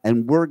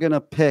 and we're going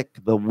to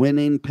pick the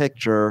winning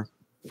picture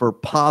for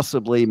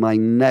possibly my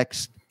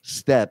next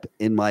step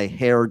in my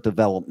hair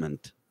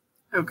development.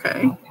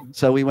 Okay.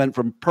 So we went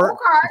from the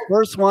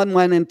first one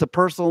went into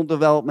personal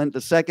development. The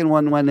second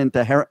one went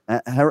into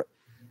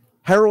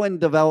heroin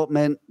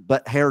development,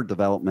 but hair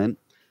development.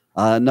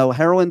 No,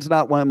 heroin's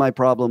not one of my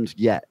problems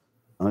yet.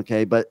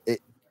 Okay, but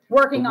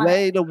working on the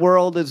way the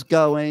world is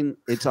going,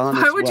 it's on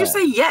its way. Why would you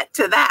say yet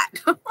to that?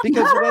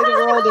 Because the way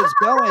the world is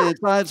going,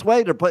 it's on its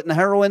way. They're putting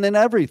heroin in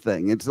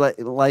everything. It's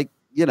like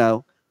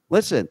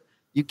listen,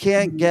 you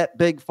can't get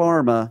big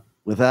pharma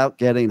without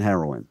getting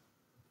heroin.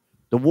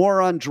 The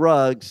war on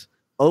drugs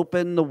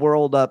opened the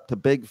world up to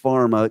big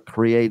pharma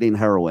creating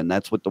heroin.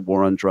 That's what the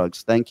war on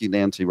drugs. Thank you,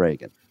 Nancy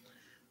Reagan.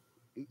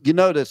 You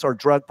notice our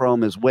drug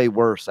problem is way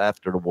worse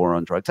after the war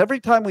on drugs. Every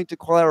time we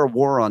declare a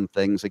war on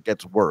things, it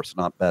gets worse,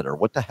 not better.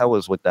 What the hell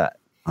is with that?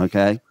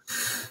 Okay.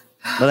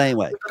 But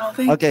anyway.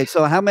 Okay,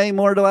 so how many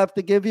more do I have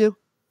to give you?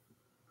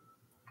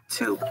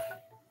 2.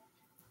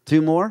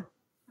 2 more?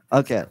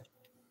 Okay.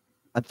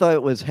 I thought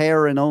it was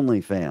hair and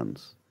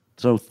OnlyFans.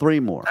 So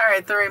 3 more. All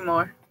right, 3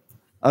 more.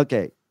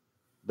 Okay.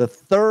 The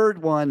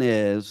third one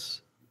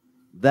is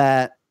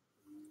that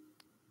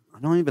I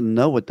don't even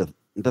know what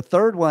the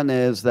third one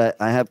is that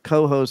I have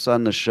co-hosts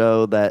on the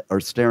show that are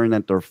staring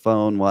at their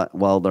phone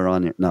while they're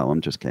on here. No, I'm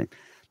just kidding.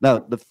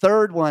 No, the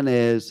third one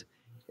is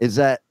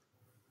that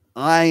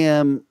I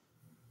am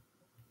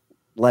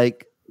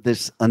like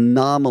this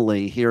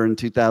anomaly here in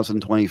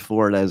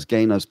 2024 that has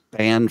gained us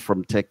banned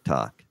from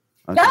TikTok.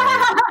 Okay?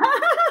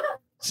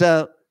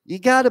 So you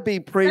got to be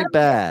pretty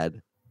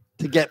bad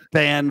to get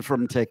banned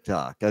from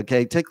TikTok.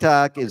 Okay.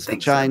 TikTok is the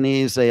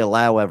Chinese. They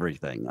allow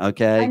everything.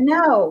 Okay. I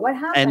know. What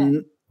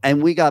happened?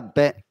 And we got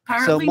banned.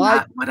 Apparently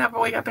not whatever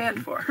we got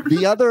banned for.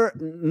 The other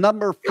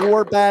number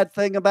 4 bad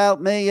thing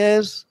about me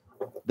is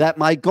that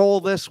my goal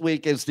this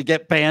week is to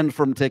get banned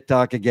from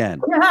TikTok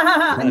again.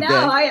 Okay?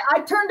 No, I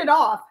turned it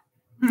off.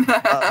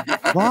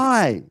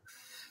 Why?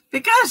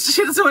 Because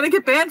she doesn't want to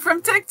get banned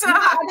from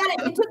TikTok.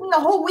 No, it took me a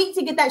whole week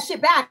to get that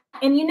shit back.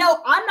 And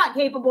I'm not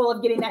capable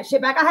of getting that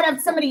shit back. I had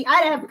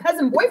to have a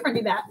cousin boyfriend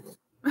do that.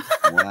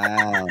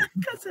 Wow.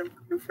 Cousin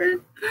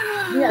boyfriend.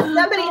 Yeah,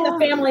 somebody in the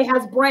family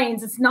has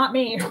brains. It's not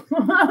me.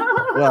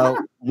 Well,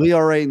 we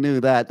already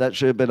knew that. That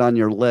should have been on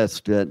your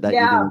list that you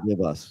didn't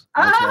give us.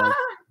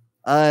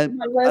 Okay.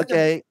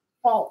 Okay.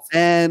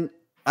 And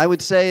I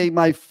would say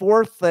my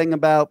 4th thing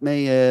about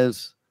me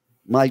is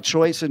my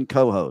choice in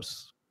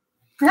co-hosts.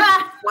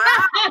 Wow.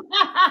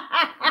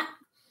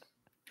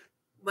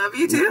 Love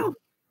you too.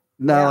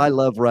 No, I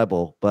love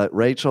Rebel, but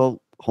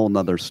Rachel, whole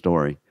nother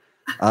story.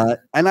 And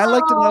I'd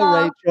like to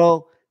know,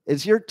 Rachel,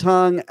 is your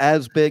tongue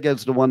as big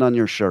as the one on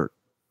your shirt?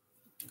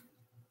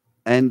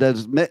 And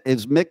is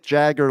Mick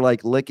Jagger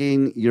like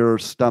licking your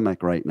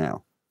stomach right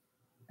now?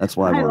 That's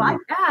why I like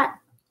that.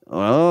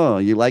 Oh,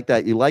 you like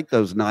that? You like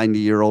those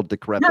 90-year-old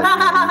decrepit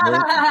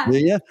men, do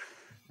you?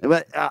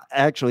 But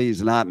actually,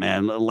 he's not,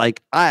 man.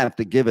 Like, I have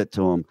to give it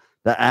to him.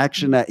 The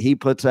action that he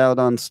puts out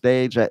on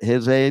stage at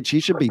his age, he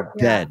should be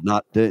dead,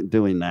 not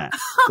doing that.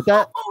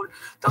 But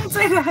don't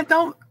say that.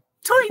 Don't.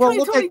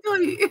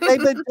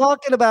 They've been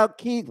talking about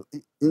Keith.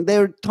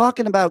 They're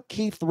talking about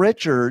Keith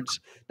Richards,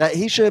 that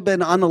he should have been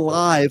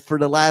unalive for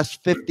the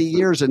last 50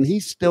 years, and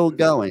he's still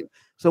going.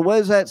 So what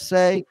does that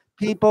say?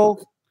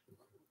 People,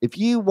 if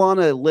you want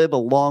to live a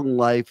long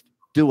life,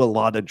 do a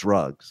lot of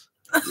drugs.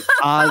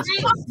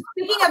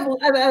 Speaking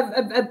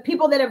of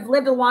people that have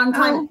lived a long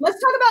time, let's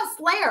talk about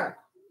Slayer.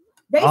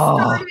 They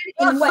started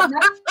in what?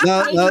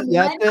 No,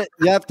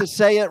 you have to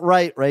say it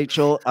right,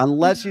 Rachel.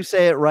 Unless you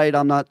say it right,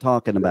 I'm not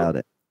talking about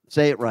it.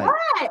 Say it right.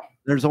 What?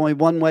 There's only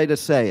one way to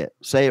say it.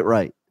 Say it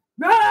right.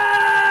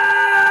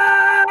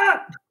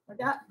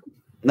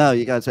 No,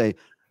 you gotta say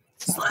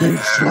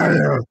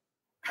Slayer.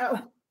 Oh.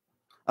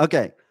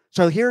 Okay,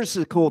 so here's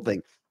the cool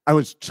thing. I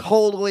was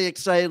totally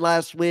excited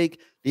last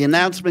week. The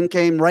announcement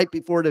came right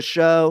before the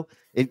show.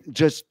 It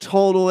just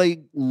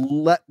totally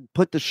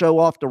put the show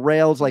off the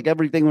rails. Like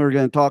everything we were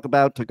going to talk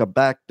about took a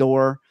back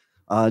door,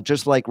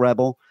 just like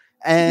Rebel.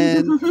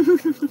 And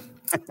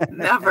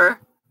never.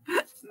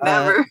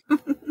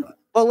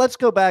 Well, let's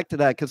go back to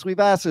that because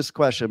we've asked this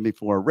question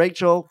before.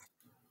 Rachel,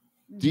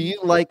 do you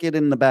like it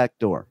in the back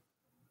door?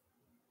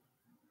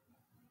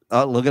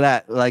 Oh, look at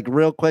that. Like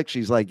real quick,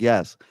 she's like,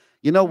 yes.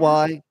 You know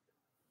why?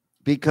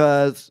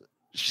 Because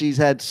she's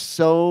had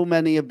so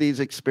many of these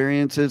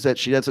experiences that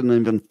she doesn't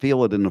even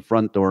feel it in the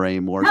front door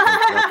anymore. So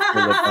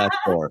the back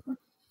door.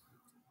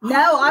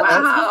 No,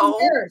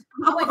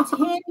 I went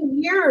 10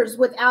 years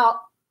without.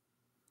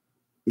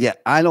 Yeah,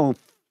 I don't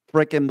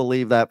freaking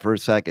believe that for a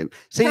second.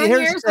 See,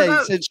 here's the thing.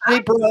 Since she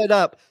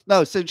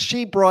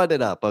brought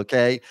it up,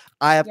 okay,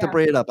 I have to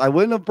bring it up. I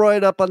wouldn't have brought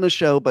it up on the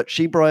show, but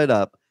she brought it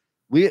up.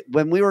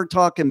 When we were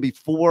talking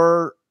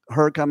before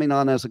her coming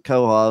on as a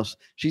co-host,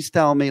 she's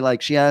telling me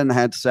like she hadn't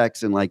had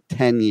sex in like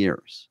 10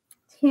 years.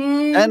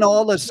 And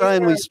all of a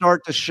sudden we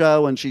start the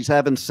show and she's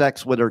having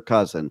sex with her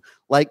cousin.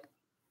 Like,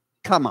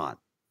 come on.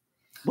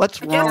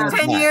 What's wrong with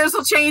 10 that? years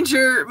will change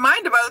your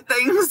mind about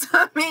things.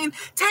 I mean,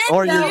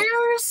 10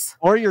 years?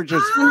 Or you're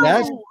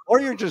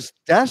just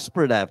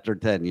desperate after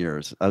 10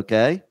 years,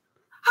 okay?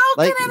 How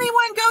can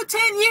anyone go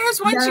 10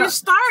 years once you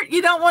start?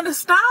 You don't want to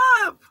stop.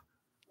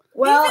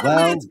 Well, even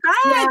when it's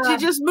bad, you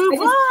just move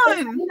on.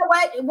 You know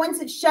what?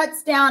 Once it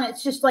shuts down,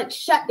 it's just like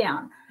shut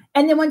down.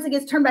 And then once it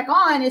gets turned back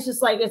on, it's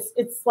just like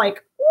it's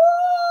like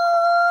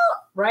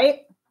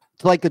right?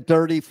 It's like a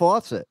dirty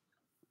faucet.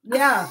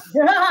 Yeah.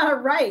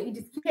 Right. You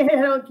just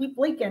it'll keep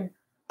leaking.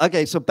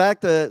 Okay, so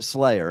back to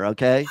Slayer,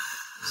 okay?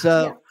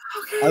 So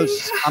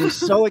I'm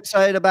so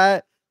excited about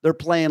it. They're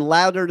playing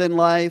Louder Than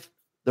Life.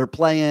 They're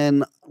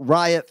playing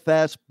Riot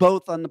Fest,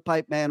 both on the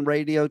Pipeman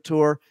Radio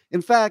Tour.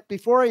 In fact,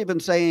 before I even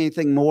say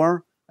anything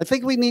more, I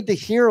think we need to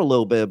hear a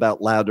little bit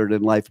about Louder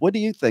Than Life. What do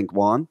you think,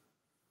 Juan?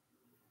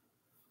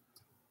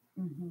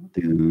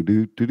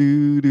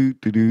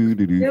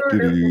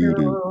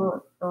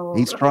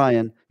 He's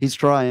trying.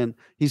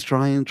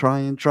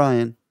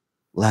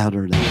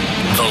 Louder Than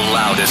Life. The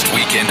loudest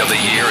weekend of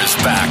the year is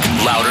back.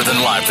 Louder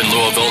Than Life in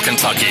Louisville,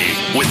 Kentucky,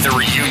 with the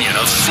reunion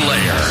of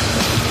Slayer,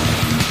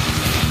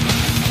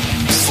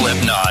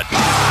 Slipknot,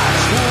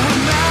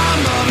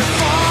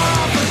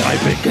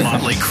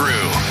 Motley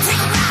Crue,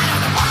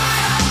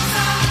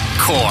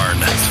 Korn,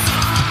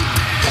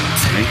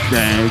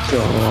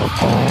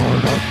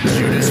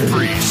 Judas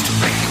Priest,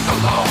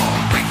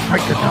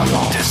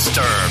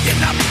 Disturbed.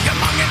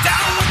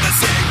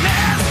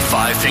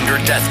 Five Finger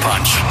Death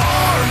Punch.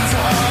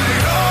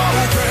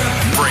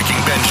 Breaking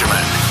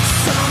Benjamin.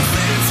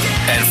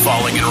 And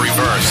Falling in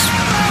Reverse.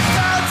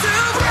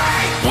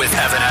 With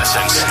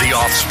Evanescence, The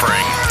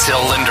Offspring,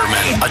 Till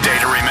Lindemann, A Day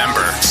to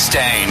Remember,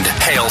 Stained,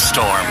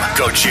 Hailstorm,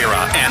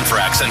 Gojira,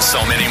 Anthrax, and so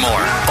many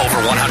more.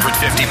 Over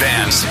 150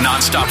 bands,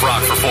 non-stop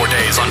rock for 4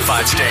 days on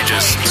 5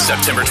 stages.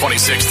 September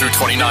 26th through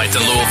 29th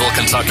in Louisville,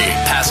 Kentucky.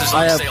 Passes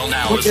on sale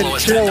now as low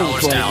as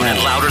 $10 down at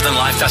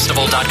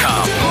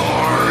louderthanlifefestival.com.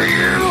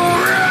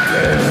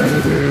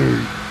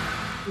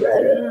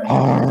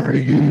 Are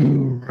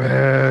you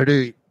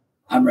ready?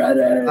 I'm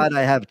ready. God,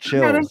 I have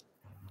chills.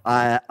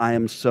 I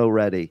am so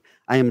ready.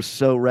 I am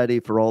so ready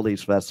for all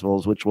these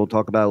festivals, which we'll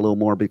talk about a little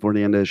more before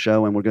the end of the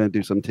show. And we're going to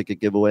do some ticket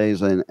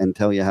giveaways and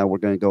tell you how we're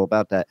going to go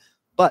about that.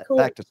 But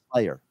back to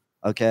Slayer.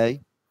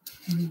 Okay.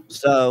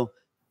 So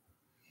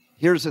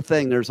here's the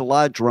thing. There's a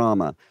lot of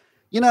drama.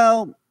 You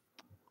know,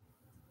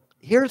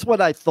 here's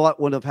what I thought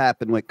would have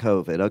happened with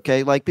COVID.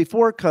 Okay. Like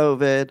before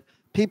COVID,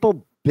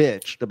 people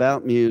bitched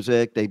about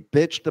music. They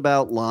bitched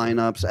about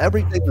lineups.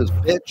 Everything was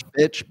bitch,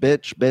 bitch,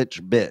 bitch,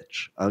 bitch,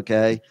 bitch.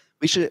 Okay.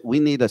 We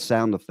need a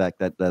sound effect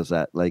that does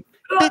that. Like,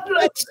 bitch,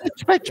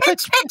 bitch,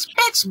 bitch,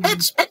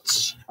 bitch,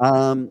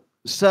 bitch.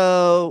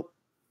 So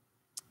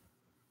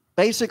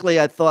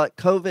basically I thought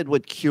COVID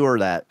would cure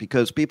that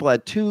because people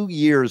had 2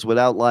 years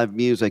without live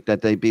music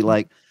that they'd be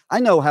like,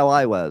 I know how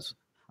I was.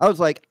 I was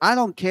like, I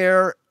don't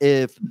care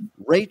if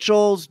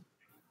Rachel's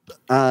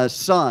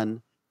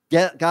son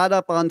got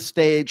up on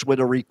stage with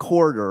a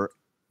recorder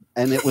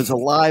and it was a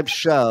live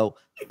show.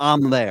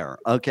 I'm there.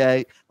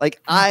 Okay. Like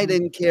I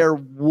didn't care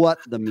what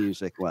the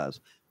music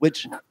was,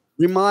 which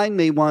remind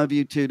me, one of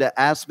you two, to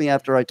ask me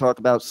after I talk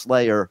about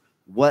Slayer,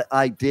 what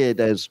I did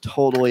as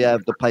totally out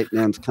of the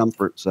Pipeman's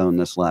comfort zone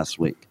this last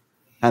week,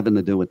 having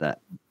to do with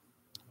that.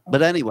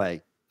 But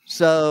anyway,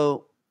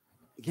 so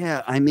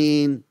yeah, I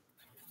mean,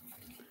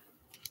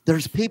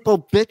 there's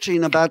people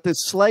bitching about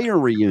this Slayer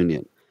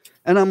reunion.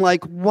 And I'm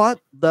like,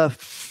 what the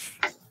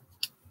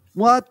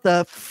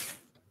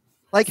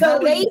like, so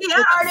they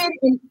started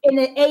in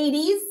the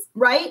 80s,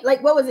 right?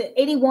 Like, what was it,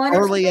 81?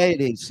 Early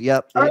 80s,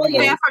 yep. Early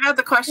 80s. I forgot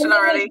the question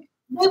already.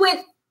 They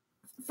went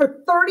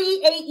for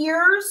 38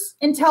 years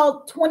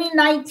until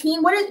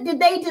 2019. Did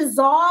they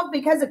dissolve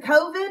because of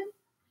COVID?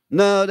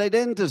 No, they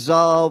didn't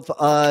dissolve.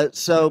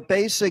 So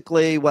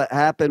basically what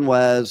happened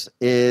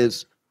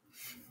is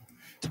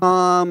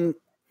Tom,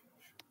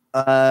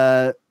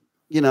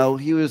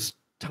 he was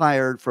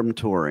tired from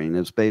touring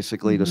is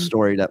basically the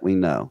story that we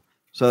know.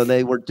 So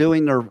they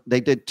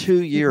did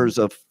 2 years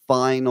of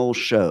final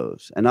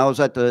shows. And I was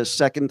at the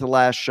second to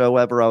last show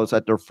ever. I was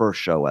at their first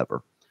show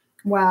ever.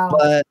 Wow.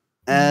 But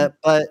it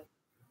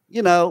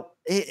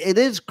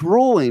is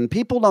grueling.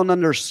 People don't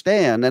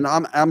understand. And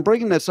I'm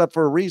bringing this up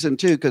for a reason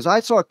too, because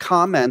I saw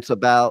comments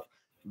about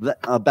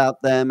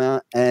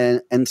them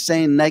and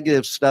saying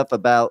negative stuff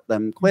about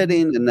them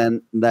quitting and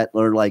then that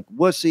they're like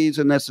wussies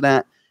and this and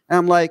that. And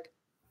I'm like,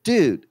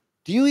 dude,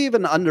 do you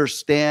even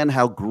understand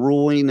how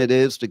grueling it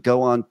is to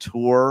go on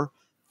tour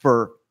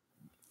for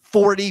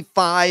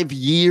 45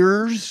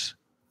 years?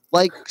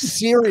 Like,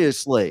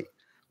 seriously.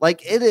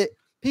 Like,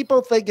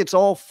 people think it's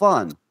all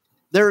fun.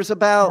 There's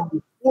about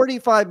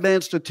 45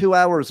 minutes to 2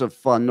 hours of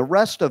fun. The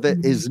rest of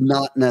it is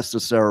not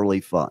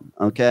necessarily fun,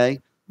 okay?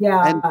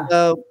 Yeah. And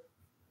so,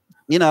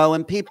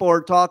 and people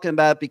are talking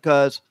about it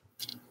because,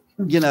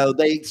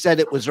 they said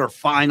it was their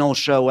final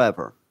show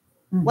ever.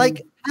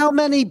 Like, how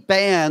many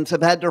bands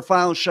have had their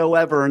final show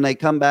ever and they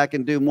come back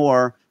and do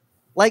more?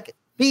 Like,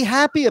 be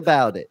happy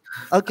about it.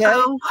 Okay.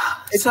 Oh,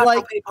 it's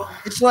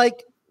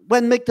like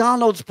when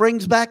McDonald's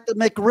brings back the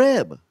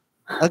McRib.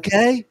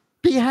 Okay.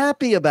 Be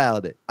happy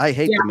about it. I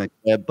hate the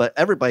McRib, but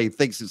everybody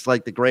thinks it's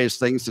like the greatest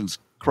thing since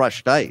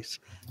crushed ice,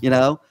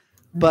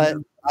 but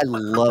I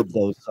love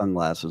those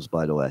sunglasses,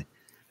 by the way.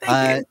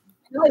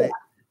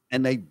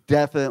 And they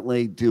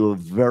definitely do a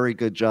very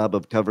good job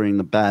of covering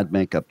the bad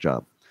makeup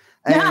job.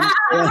 And,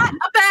 not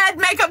a bad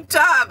makeup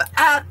job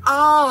at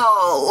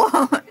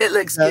all. It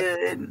looks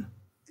good.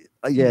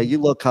 Yeah, you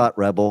look hot,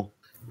 Rebel.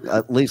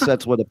 At least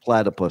that's what a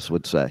platypus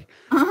would say.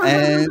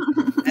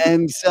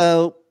 And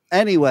so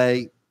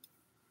anyway,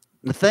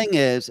 the thing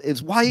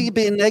is why are you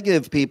being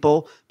negative,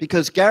 people?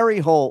 Because Gary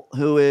Holt,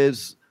 who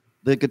is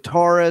the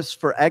guitarist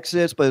for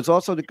Exodus, but is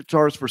also the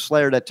guitarist for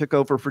Slayer that took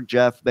over for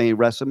Jeff, may he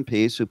rest in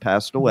peace, who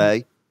passed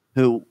away,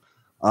 who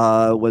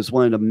was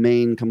one of the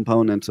main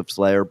components of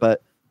Slayer,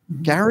 but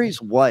Gary's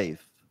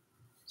wife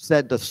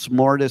said the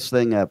smartest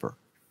thing ever.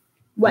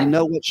 What? You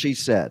know what she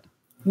said?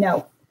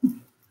 No.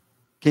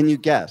 Can you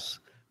guess?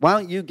 Why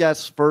don't you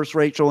guess first,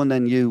 Rachel, and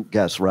then you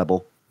guess,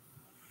 Rebel?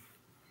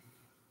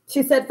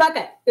 She said, "Fuck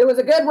it. It was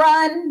a good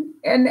run,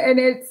 and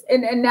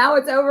now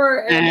it's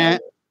over."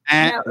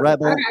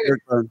 Rebel, okay. your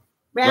turn.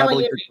 Rebel,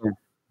 your turn.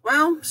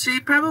 Well, she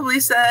probably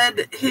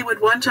said he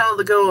would want y'all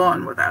to go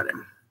on without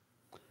him.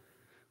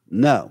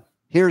 No.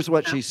 Here's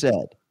what she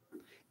said.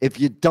 If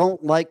you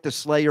don't like the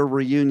Slayer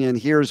reunion,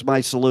 here's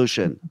my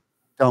solution.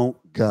 Don't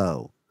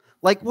go.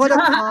 Like, what a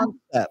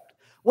concept.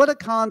 What a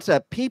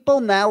concept.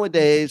 People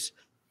nowadays,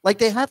 like,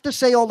 they have to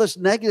say all this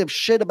negative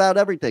shit about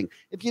everything.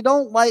 If you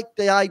don't like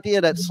the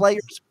idea that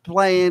Slayer's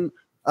playing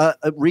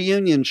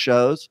reunion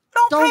shows,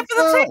 don't pay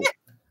for the go. ticket.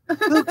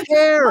 Who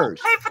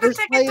cares? Pay for the There's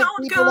ticket, plenty of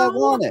don't people that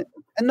want it.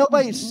 And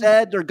nobody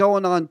said they're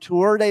going on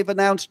tour. They've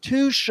announced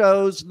 2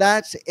 shows.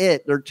 That's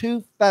it. They're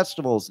 2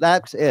 festivals.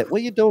 That's it.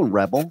 What are you doing,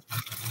 Rebel?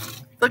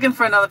 Looking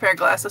for another pair of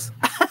glasses.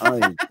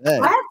 I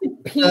have to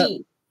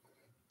pee.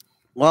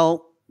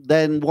 Well,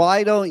 then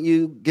why don't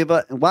you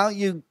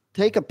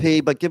take a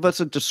pee, but give us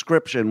a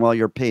description while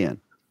you're peeing?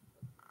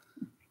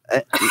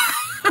 I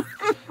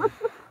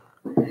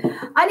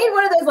need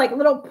one of those like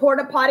little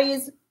porta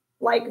potties,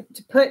 like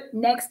to put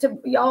next to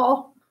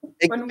y'all.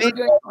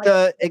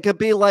 It could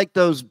be like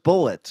those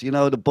bullets,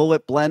 the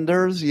bullet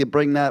blenders. You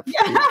bring that. You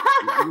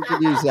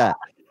can use that.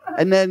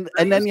 And then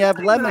you have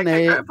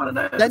lemonade.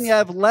 Then you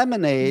have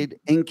lemonade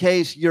in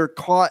case you're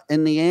caught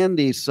in the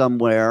Andes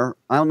somewhere.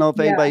 I don't know if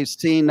anybody's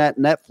seen that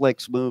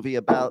Netflix movie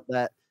about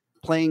that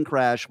plane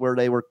crash where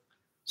they were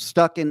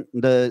stuck in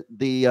the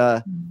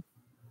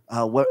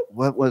what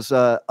was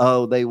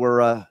they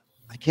were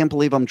I can't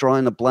believe I'm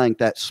drawing a blank.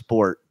 That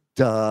sport.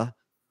 Duh.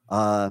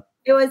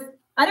 It was.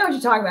 I know what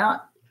you're talking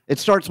about. It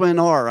starts with an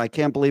R. I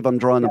can't believe I'm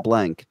drawing a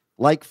blank.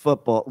 Like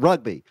football,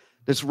 rugby.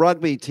 This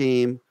rugby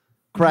team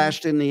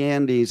crashed in the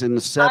Andes in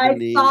the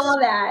 70s. I saw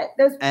that.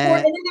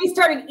 And then they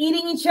started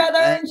eating each other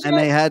and shit. And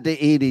they had to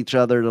eat each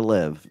other to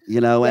live,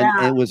 and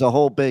it was a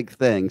whole big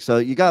thing. So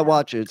you got to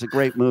watch it. It's a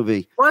great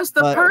movie. Was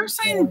the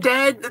person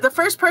dead? The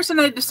first person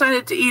they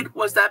decided to eat,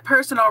 was that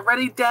person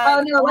already dead?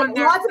 Oh, no. Like,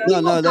 lots of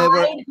people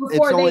died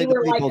before they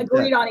were like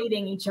agreed on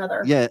eating each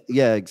other. Yeah,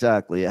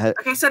 exactly.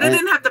 Okay, so they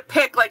didn't have to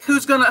pick like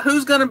who's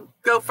gonna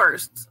go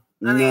first.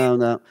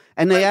 No.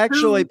 And they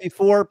actually,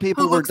 before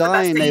people were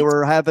dying, they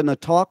were having a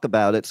talk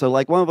about it. So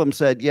like one of them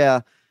said,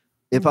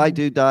 if I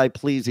do die,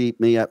 please eat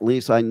me. At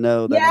least I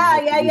know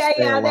that.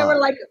 Yeah. They were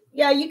like,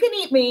 you can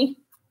eat me.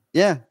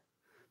 Yeah.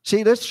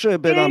 See, this should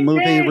have been on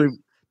movie.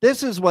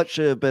 This is what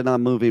should have been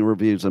on movie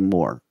reviews and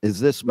more, is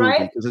this movie.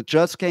 Because it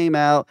just came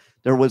out.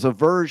 There was a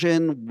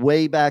version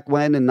way back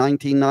when in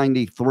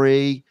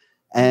 1993.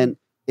 And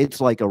it's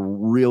like a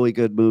really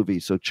good movie.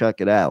 So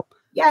check it out.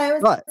 Yeah,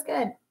 it was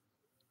good.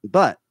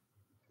 But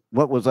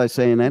what was I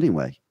saying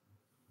anyway?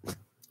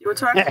 You were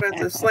talking about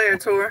the Slayer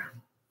tour.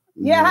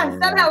 Yeah,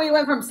 somehow we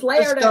went from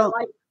Slayer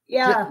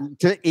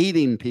to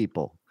eating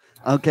people.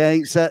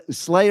 Okay, so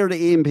Slayer to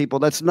eating people.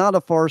 That's not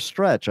a far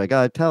stretch, I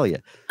gotta tell you.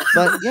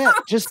 But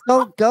just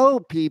don't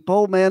go,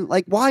 people, man.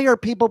 Like, why are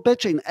people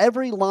bitching?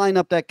 Every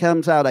lineup that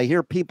comes out, I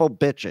hear people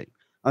bitching.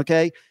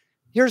 Okay,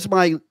 here's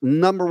my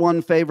number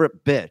one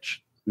favorite bitch.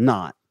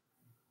 Not.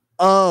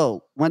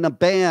 Oh, when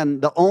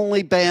the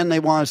only band they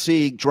want to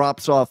see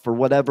drops off for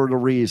whatever the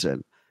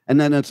reason. And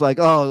then it's like,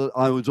 oh,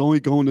 I was only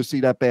going to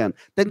see that band.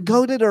 Then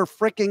go to their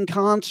freaking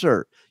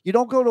concert. You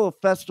don't go to a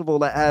festival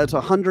that has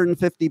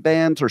 150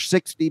 bands or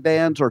 60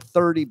 bands or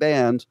 30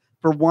 bands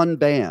for one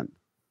band.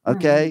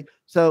 Okay?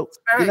 So,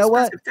 you know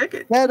what?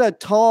 Get a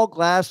tall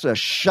glass of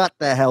shut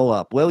the hell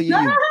up, will you?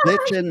 You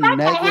bitching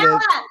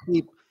negative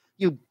people.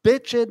 You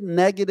bitching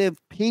negative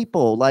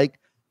people. Like,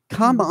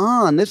 come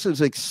on, this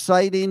is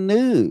exciting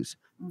news.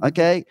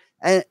 Okay.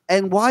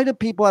 And why do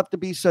people have to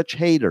be such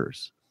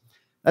haters?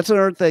 That's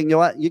another thing.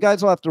 You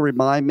guys will have to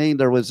remind me.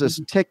 There was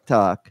this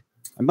TikTok.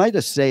 I might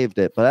have saved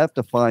it, but I have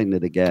to find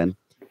it again,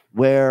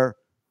 where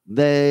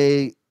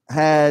they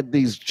had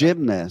these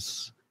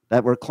gymnasts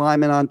that were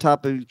climbing on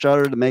top of each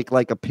other to make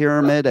like a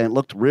pyramid, and it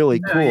looked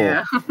really cool.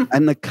 Yeah.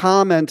 And the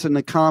comments in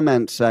the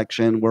comment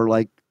section were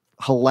like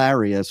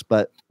hilarious,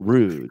 but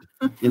rude.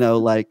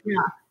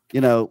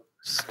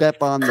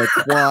 Step on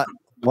the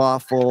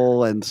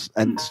waffle and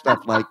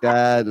stuff like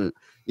that. And,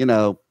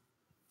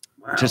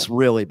 just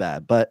really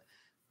bad. But,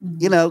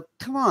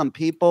 come on,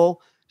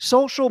 people.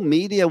 Social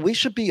media, we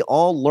should be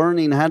all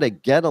learning how to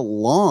get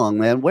along,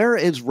 man. Where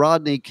is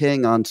Rodney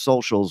King on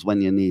socials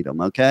when you need him?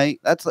 Okay.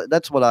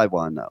 That's what I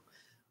want to know.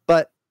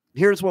 But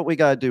here's what we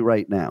got to do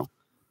right now.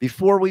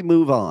 Before we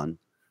move on,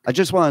 I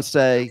just want to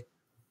say,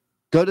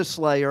 go to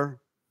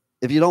Slayer.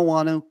 If you don't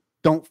want to,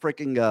 don't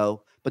freaking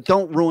go. But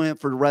don't ruin it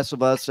for the rest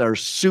of us that are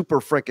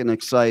super freaking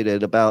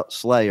excited about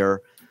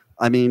Slayer.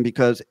 I mean,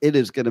 because it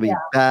is going to be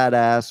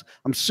badass.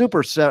 I'm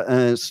super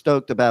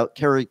stoked about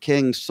Kerry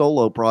King's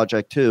solo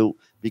project too,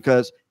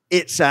 because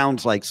it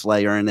sounds like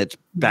Slayer and it's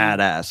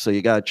badass. So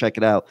you got to check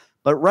it out.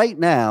 But right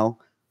now,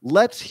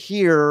 let's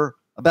hear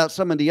about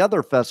some of the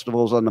other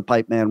festivals on the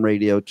Pipeman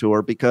Radio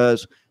Tour,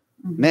 because,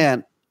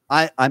 man,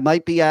 I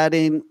might be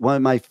adding one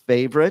of my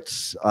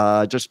favorites.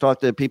 Just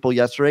talked to people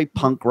yesterday,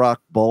 Punk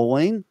Rock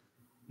Bowling.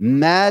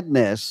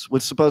 Madness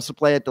was supposed to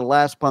play at the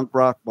last Punk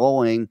Rock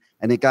Bowling,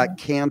 and it got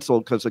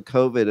canceled because of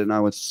COVID, and I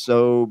was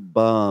so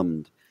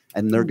bummed.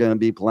 And they're going to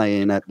be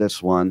playing at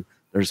this one.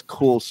 There's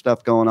cool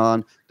stuff going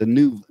on. The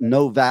new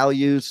No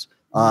Values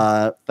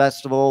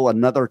festival,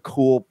 another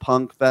cool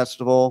punk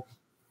festival.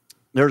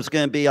 There's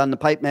going to be on the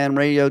Pipeman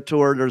Radio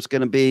Tour, there's going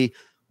to be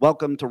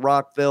Welcome to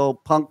Rockville,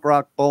 Punk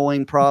Rock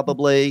Bowling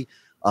probably.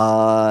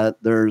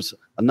 There's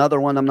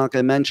another one I'm not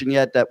going to mention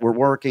yet that we're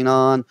working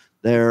on.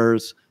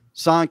 There's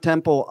Sonic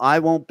Temple I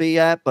won't be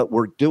at, but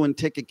we're doing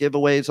ticket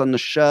giveaways on the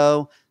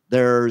show.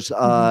 There's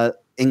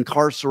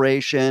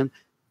Inkcarceration,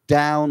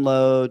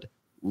 Download,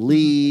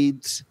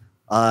 Leeds,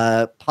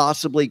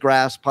 possibly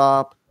Grass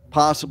Pop,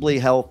 possibly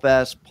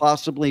Hellfest,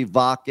 possibly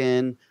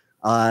Vakken,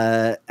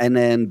 and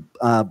then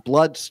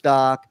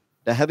Bloodstock,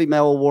 the Heavy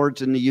Metal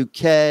Awards in the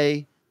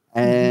UK,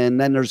 and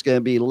then there's going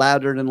to be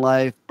Louder Than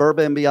Life,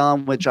 Bourbon and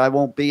Beyond, which I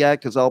won't be at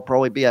because I'll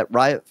probably be at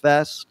Riot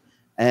Fest,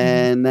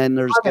 and then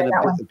there's going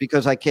to be,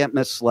 because I can't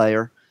miss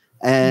Slayer,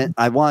 and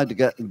I wanted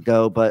to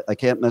go, but I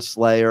can't miss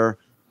Slayer,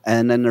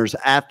 and then there's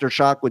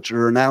Aftershock, which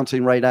we're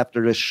announcing right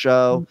after this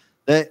show.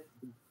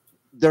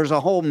 There's a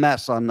whole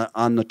mess on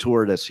the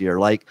tour this year.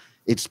 Like,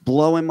 it's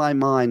blowing my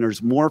mind.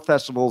 There's more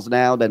festivals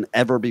now than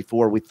ever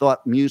before. We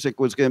thought music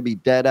was going to be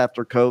dead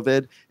after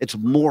COVID. It's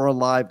more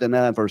alive than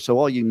ever. So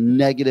all you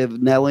negative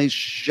Nellies,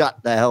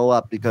 shut the hell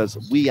up, because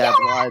we have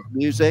live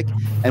music,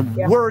 and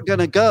we're going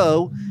to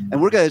go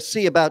and we're going to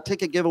see about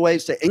ticket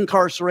giveaways to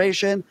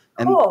Inkcarceration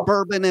and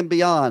Bourbon and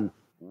Beyond.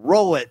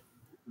 Roll it,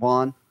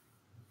 Juan.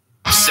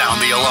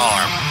 Sound the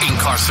alarm.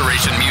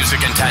 Inkcarceration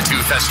Music and Tattoo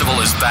Festival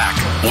is back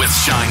with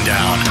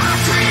Shinedown,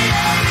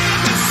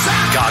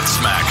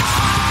 Godsmack,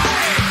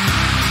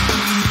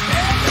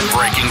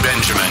 Breaking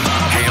Benjamin,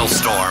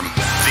 Hailstorm,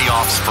 The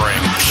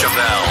Offspring,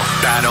 Chevelle,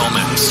 Bad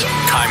Omens,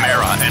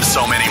 Chimera, and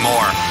so many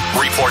more.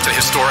 Report to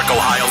Historic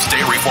Ohio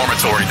State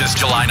Reformatory this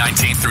July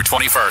 19th through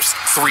 21st.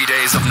 3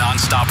 days of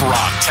nonstop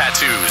rock,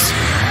 tattoos,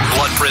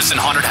 Blood Prison,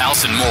 Haunted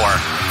House, and more.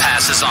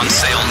 Passes on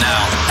sale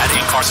now at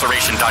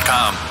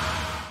Inkcarceration.com.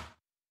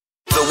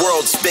 The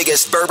world's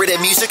biggest bourbon and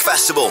music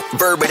festival,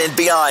 Bourbon and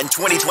Beyond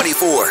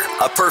 2024.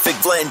 A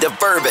perfect blend of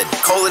bourbon,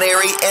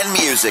 culinary, and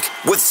music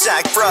with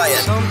Zach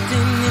Bryan,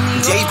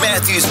 Dave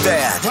Matthews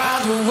Band,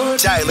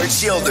 Tyler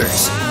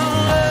Childers,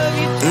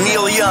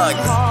 Neil Young,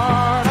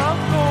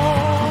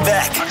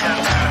 Beck,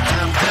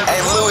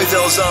 and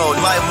Louisville's own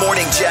My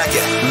Morning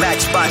Jacket,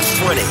 Matchbox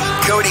 20,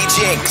 Cody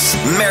Jinks,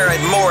 Merritt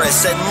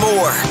Morris, and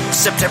more.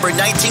 September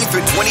 19th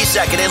through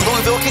 22nd in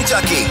Louisville,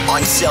 Kentucky.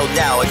 On sale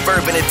now at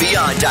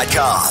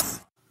bourbonandbeyond.com.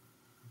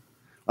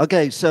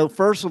 Okay, so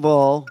first of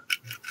all,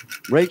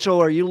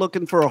 Rachel, are you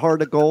looking for a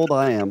heart of gold?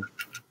 I am.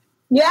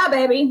 Yeah,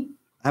 baby.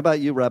 How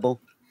about you,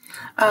 Rebel?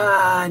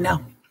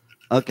 No.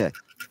 Okay,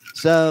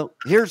 so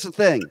here's the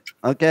thing,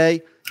 okay?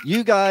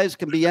 You guys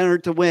can be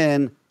entered to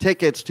win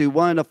tickets to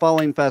one of the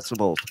following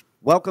festivals.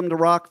 Welcome to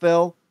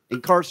Rockville,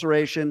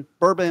 Inkcarceration,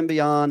 Bourbon and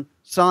Beyond,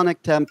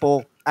 Sonic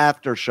Temple,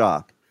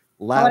 Aftershock.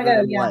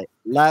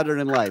 Louder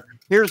Than Life.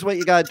 Here's what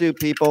you got to do,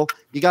 people.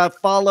 You got to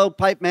follow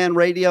Pipeman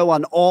Radio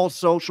on all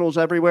socials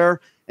everywhere,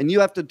 and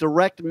you have to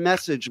direct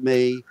message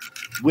me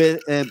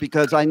with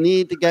because I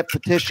need to get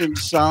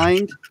petitions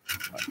signed.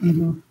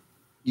 You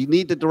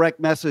need to direct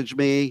message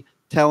me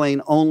telling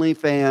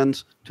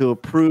OnlyFans to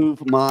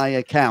approve my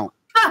account.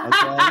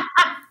 Okay?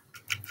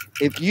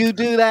 If you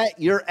do that,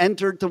 you're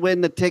entered to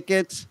win the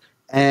tickets,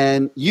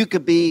 and you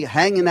could be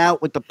hanging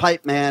out with the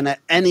Pipeman at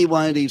any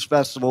one of these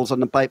festivals on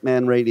the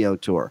Pipeman Radio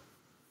Tour.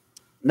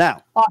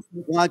 Now, I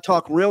want to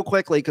talk real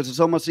quickly because it's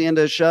almost the end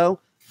of the show.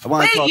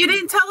 You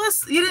didn't tell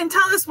us. You didn't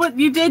tell us what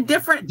you did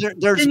different.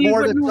 There's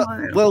more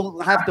to. We'll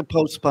have to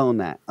postpone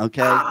that,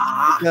 okay?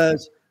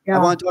 Because I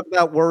want to talk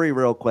about worry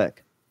real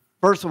quick.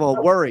 First of all,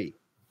 worry,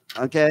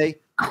 okay?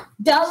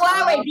 Don't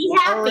worry. Be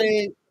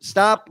happy.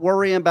 Stop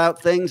worrying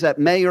about things that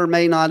may or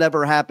may not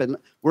ever happen.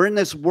 We're in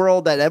this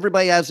world that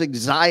everybody has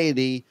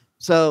anxiety,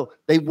 so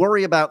they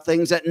worry about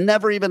things that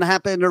never even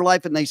happen in their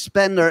life, and they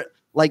spend their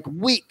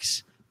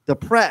weeks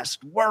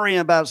depressed, worrying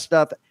about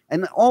stuff.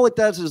 And all it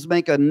does is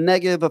make a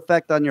negative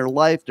effect on your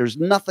life. There's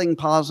nothing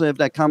positive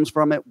that comes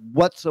from it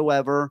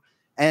whatsoever.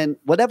 And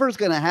whatever's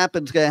going to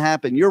happen is going to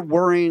happen. Your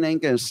worrying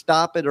ain't going to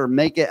stop it or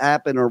make it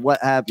happen or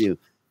what have you.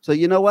 So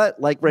you know what?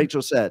 Like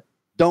Rachel said,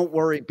 don't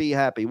worry, be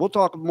happy. We'll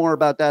talk more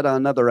about that on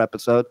another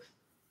episode.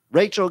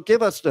 Rachel,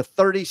 give us the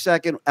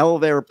 30-second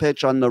elevator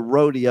pitch on the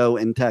rodeo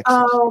in Texas.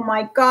 Oh,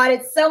 my God.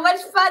 It's so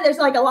much fun. There's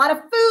a lot of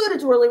food.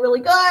 It's really, really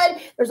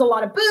good. There's a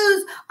lot of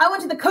booze. I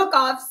went to the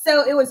cook-off,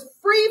 so it was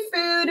free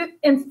food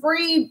and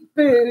free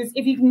booze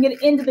if you can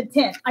get into the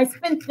tent. I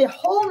spent the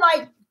whole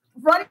night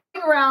running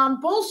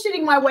around,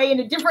 bullshitting my way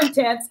into different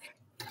tents.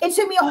 It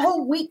took me a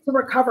whole week to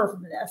recover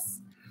from this.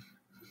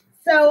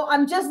 So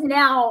I'm just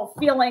now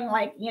feeling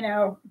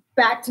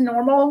back to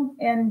normal.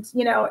 And,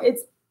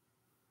 it's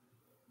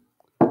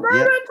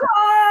bourbon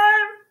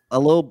time. A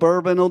little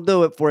bourbon will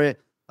do it for you.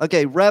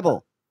 Okay,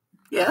 Rebel.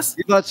 Yes.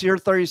 Give us your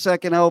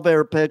 30-second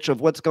elevator pitch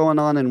of what's going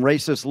on in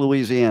racist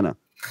Louisiana.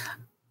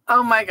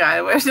 Oh my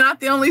God, we're not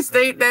the only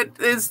state that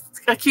is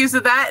accused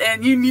of that,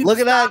 and you need. Look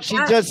at that! She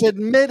just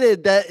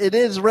admitted that it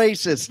is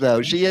racist,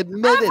 though. She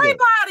admitted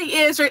everybody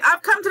is.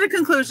 I've come to the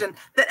conclusion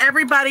that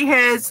everybody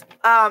has.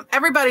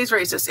 Everybody's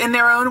racist in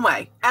their own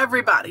way.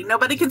 Everybody.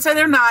 Nobody can say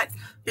they're not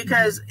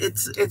because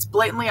it's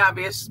blatantly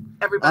obvious.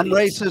 Everybody. I'm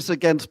racist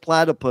against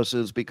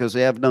platypuses because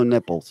they have no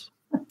nipples.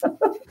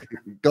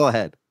 Go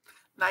ahead.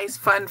 Nice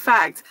fun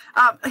fact.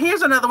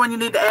 Here's another one you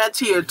need to add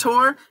to your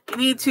tour. You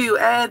need to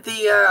add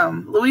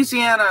the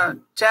Louisiana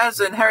Jazz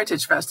and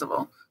Heritage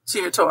Festival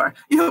to your tour.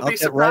 You'll be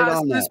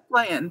surprised who's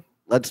playing.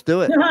 Let's do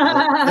it.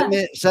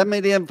 Send me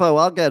the info.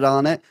 I'll get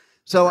on it.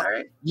 So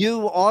right.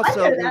 you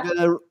also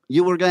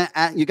you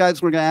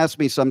guys were gonna ask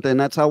me something.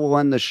 That's how we'll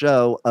end the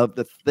show of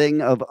the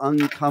thing of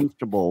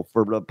uncomfortable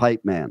for the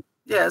Pipeman.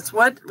 Yes.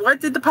 What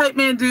did the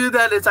Pipeman do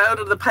that is out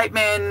of the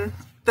Pipeman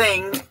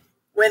thing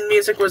when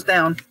music was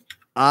down?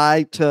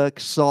 I took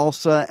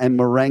salsa and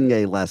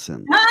merengue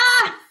lessons.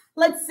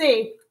 Let's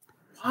see.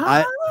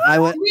 I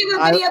went.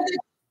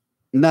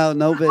 No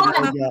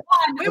video yet.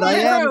 But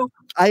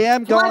I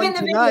am going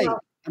tonight.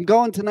 I'm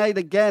going tonight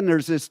again.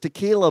 There's this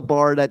tequila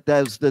bar that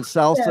does the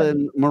salsa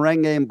and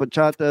merengue and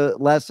bachata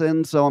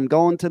lessons. So I'm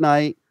going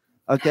tonight.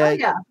 Okay.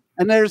 Yeah.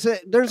 And there's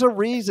a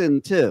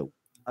reason too.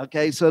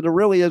 Okay. So there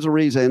really is a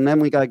reason. And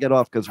then we got to get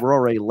off because we're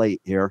already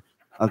late here.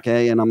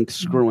 Okay. And I'm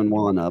screwing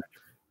Juan up.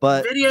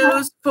 But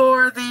videos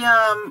for the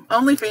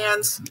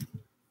OnlyFans.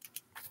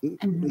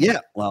 Yeah,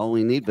 well,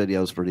 we need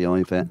videos for the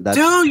OnlyFans.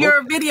 Do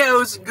your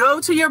videos. Go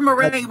to your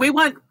merengue. We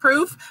want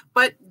proof,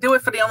 but do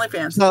it for the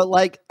OnlyFans. So,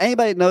 like,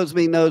 anybody that knows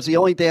me knows the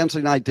only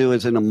dancing I do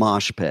is in a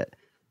mosh pit.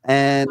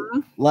 And,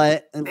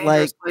 but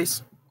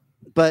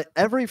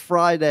every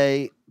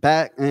Friday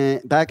back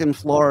in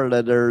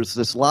Florida, there's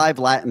this live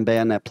Latin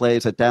band that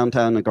plays at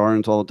downtown in the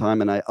Gardens all the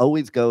time. And I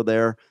always go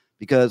there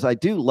because I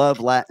do love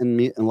live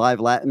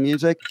Latin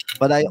music,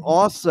 but I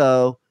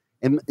also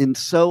am in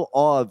so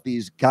awe of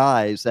these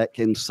guys that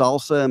can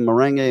salsa and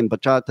merengue and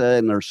bachata,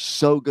 and they're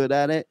so good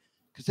at it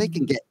because they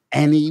can get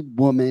any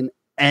woman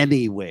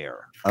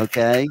anywhere.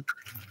 Okay,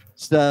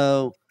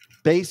 so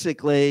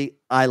basically,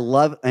 I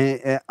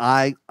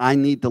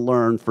need to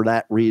learn for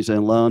that reason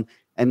alone.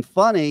 And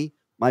funny,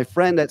 my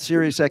friend at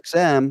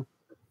SiriusXM,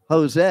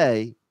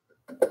 Jose,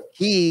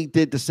 he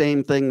did the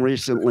same thing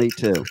recently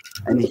too,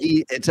 and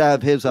it's out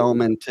of his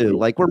element too.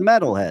 Like, we're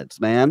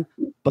metalheads, man.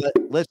 But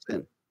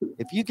listen,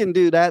 if you can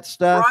do that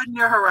stuff, broaden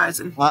your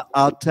horizon.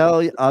 I'll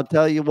tell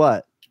you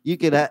what, you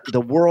could.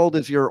 The world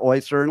is your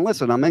oyster. And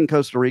listen, I'm in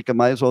Costa Rica,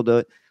 might as well do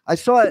it. I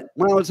saw it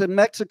when I was in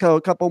Mexico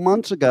a couple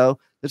months ago.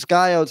 This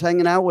guy I was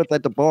hanging out with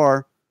at the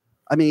bar,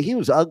 I mean, he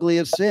was ugly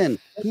as sin.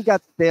 He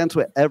got to dance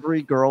with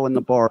every girl in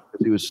the bar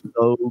because he was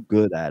so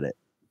good at it.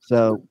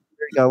 So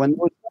there you go. And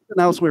there's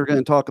something else we were going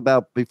to talk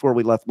about before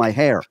we left, my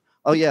hair.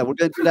 Oh, yeah, we're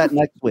going to do that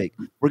next week.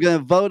 We're going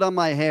to vote on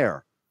my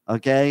hair,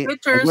 okay?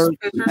 Pictures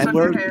and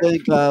we're going to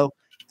go.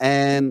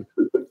 And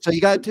so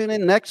you got to tune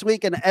in next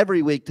week and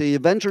every week to the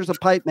Adventures of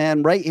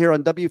Pipeman right here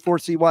on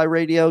W4CY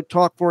Radio,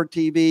 Talk 4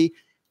 TV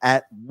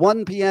at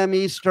 1 p.m.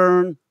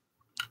 Eastern,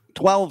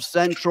 12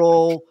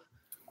 Central,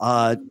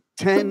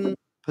 10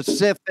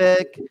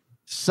 Pacific,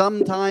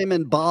 sometime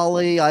in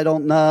Bali, I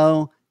don't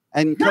know.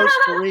 And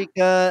Costa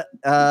Rica,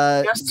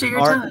 just to your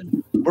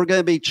time. We're going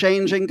to be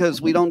changing because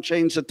we don't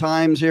change the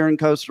times here in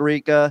Costa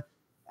Rica.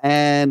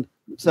 And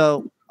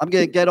so I'm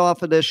going to get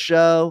off of this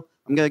show.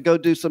 I'm going to go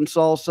do some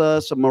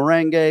salsa, some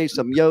merengue,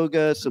 some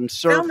yoga, some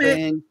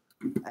surfing.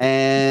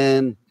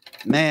 And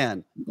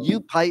man,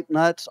 you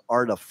Pipenuts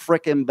are the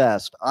frickin'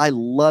 best. I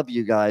love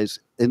you guys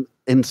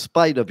in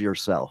spite of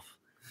yourself.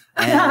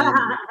 And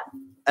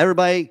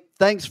everybody,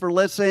 thanks for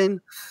listening.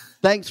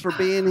 Thanks for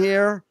being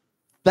here.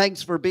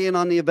 Thanks for being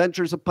on the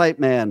Adventures of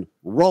Pipeman.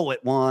 Roll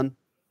it, Juan.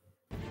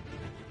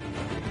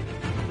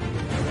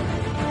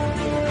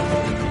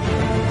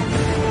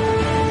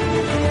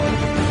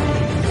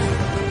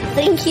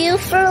 Thank you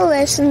for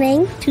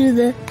listening to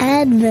the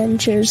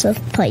Adventures of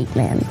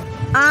Pipeman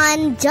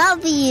on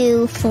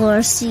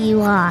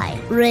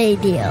W4CY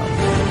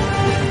Radio.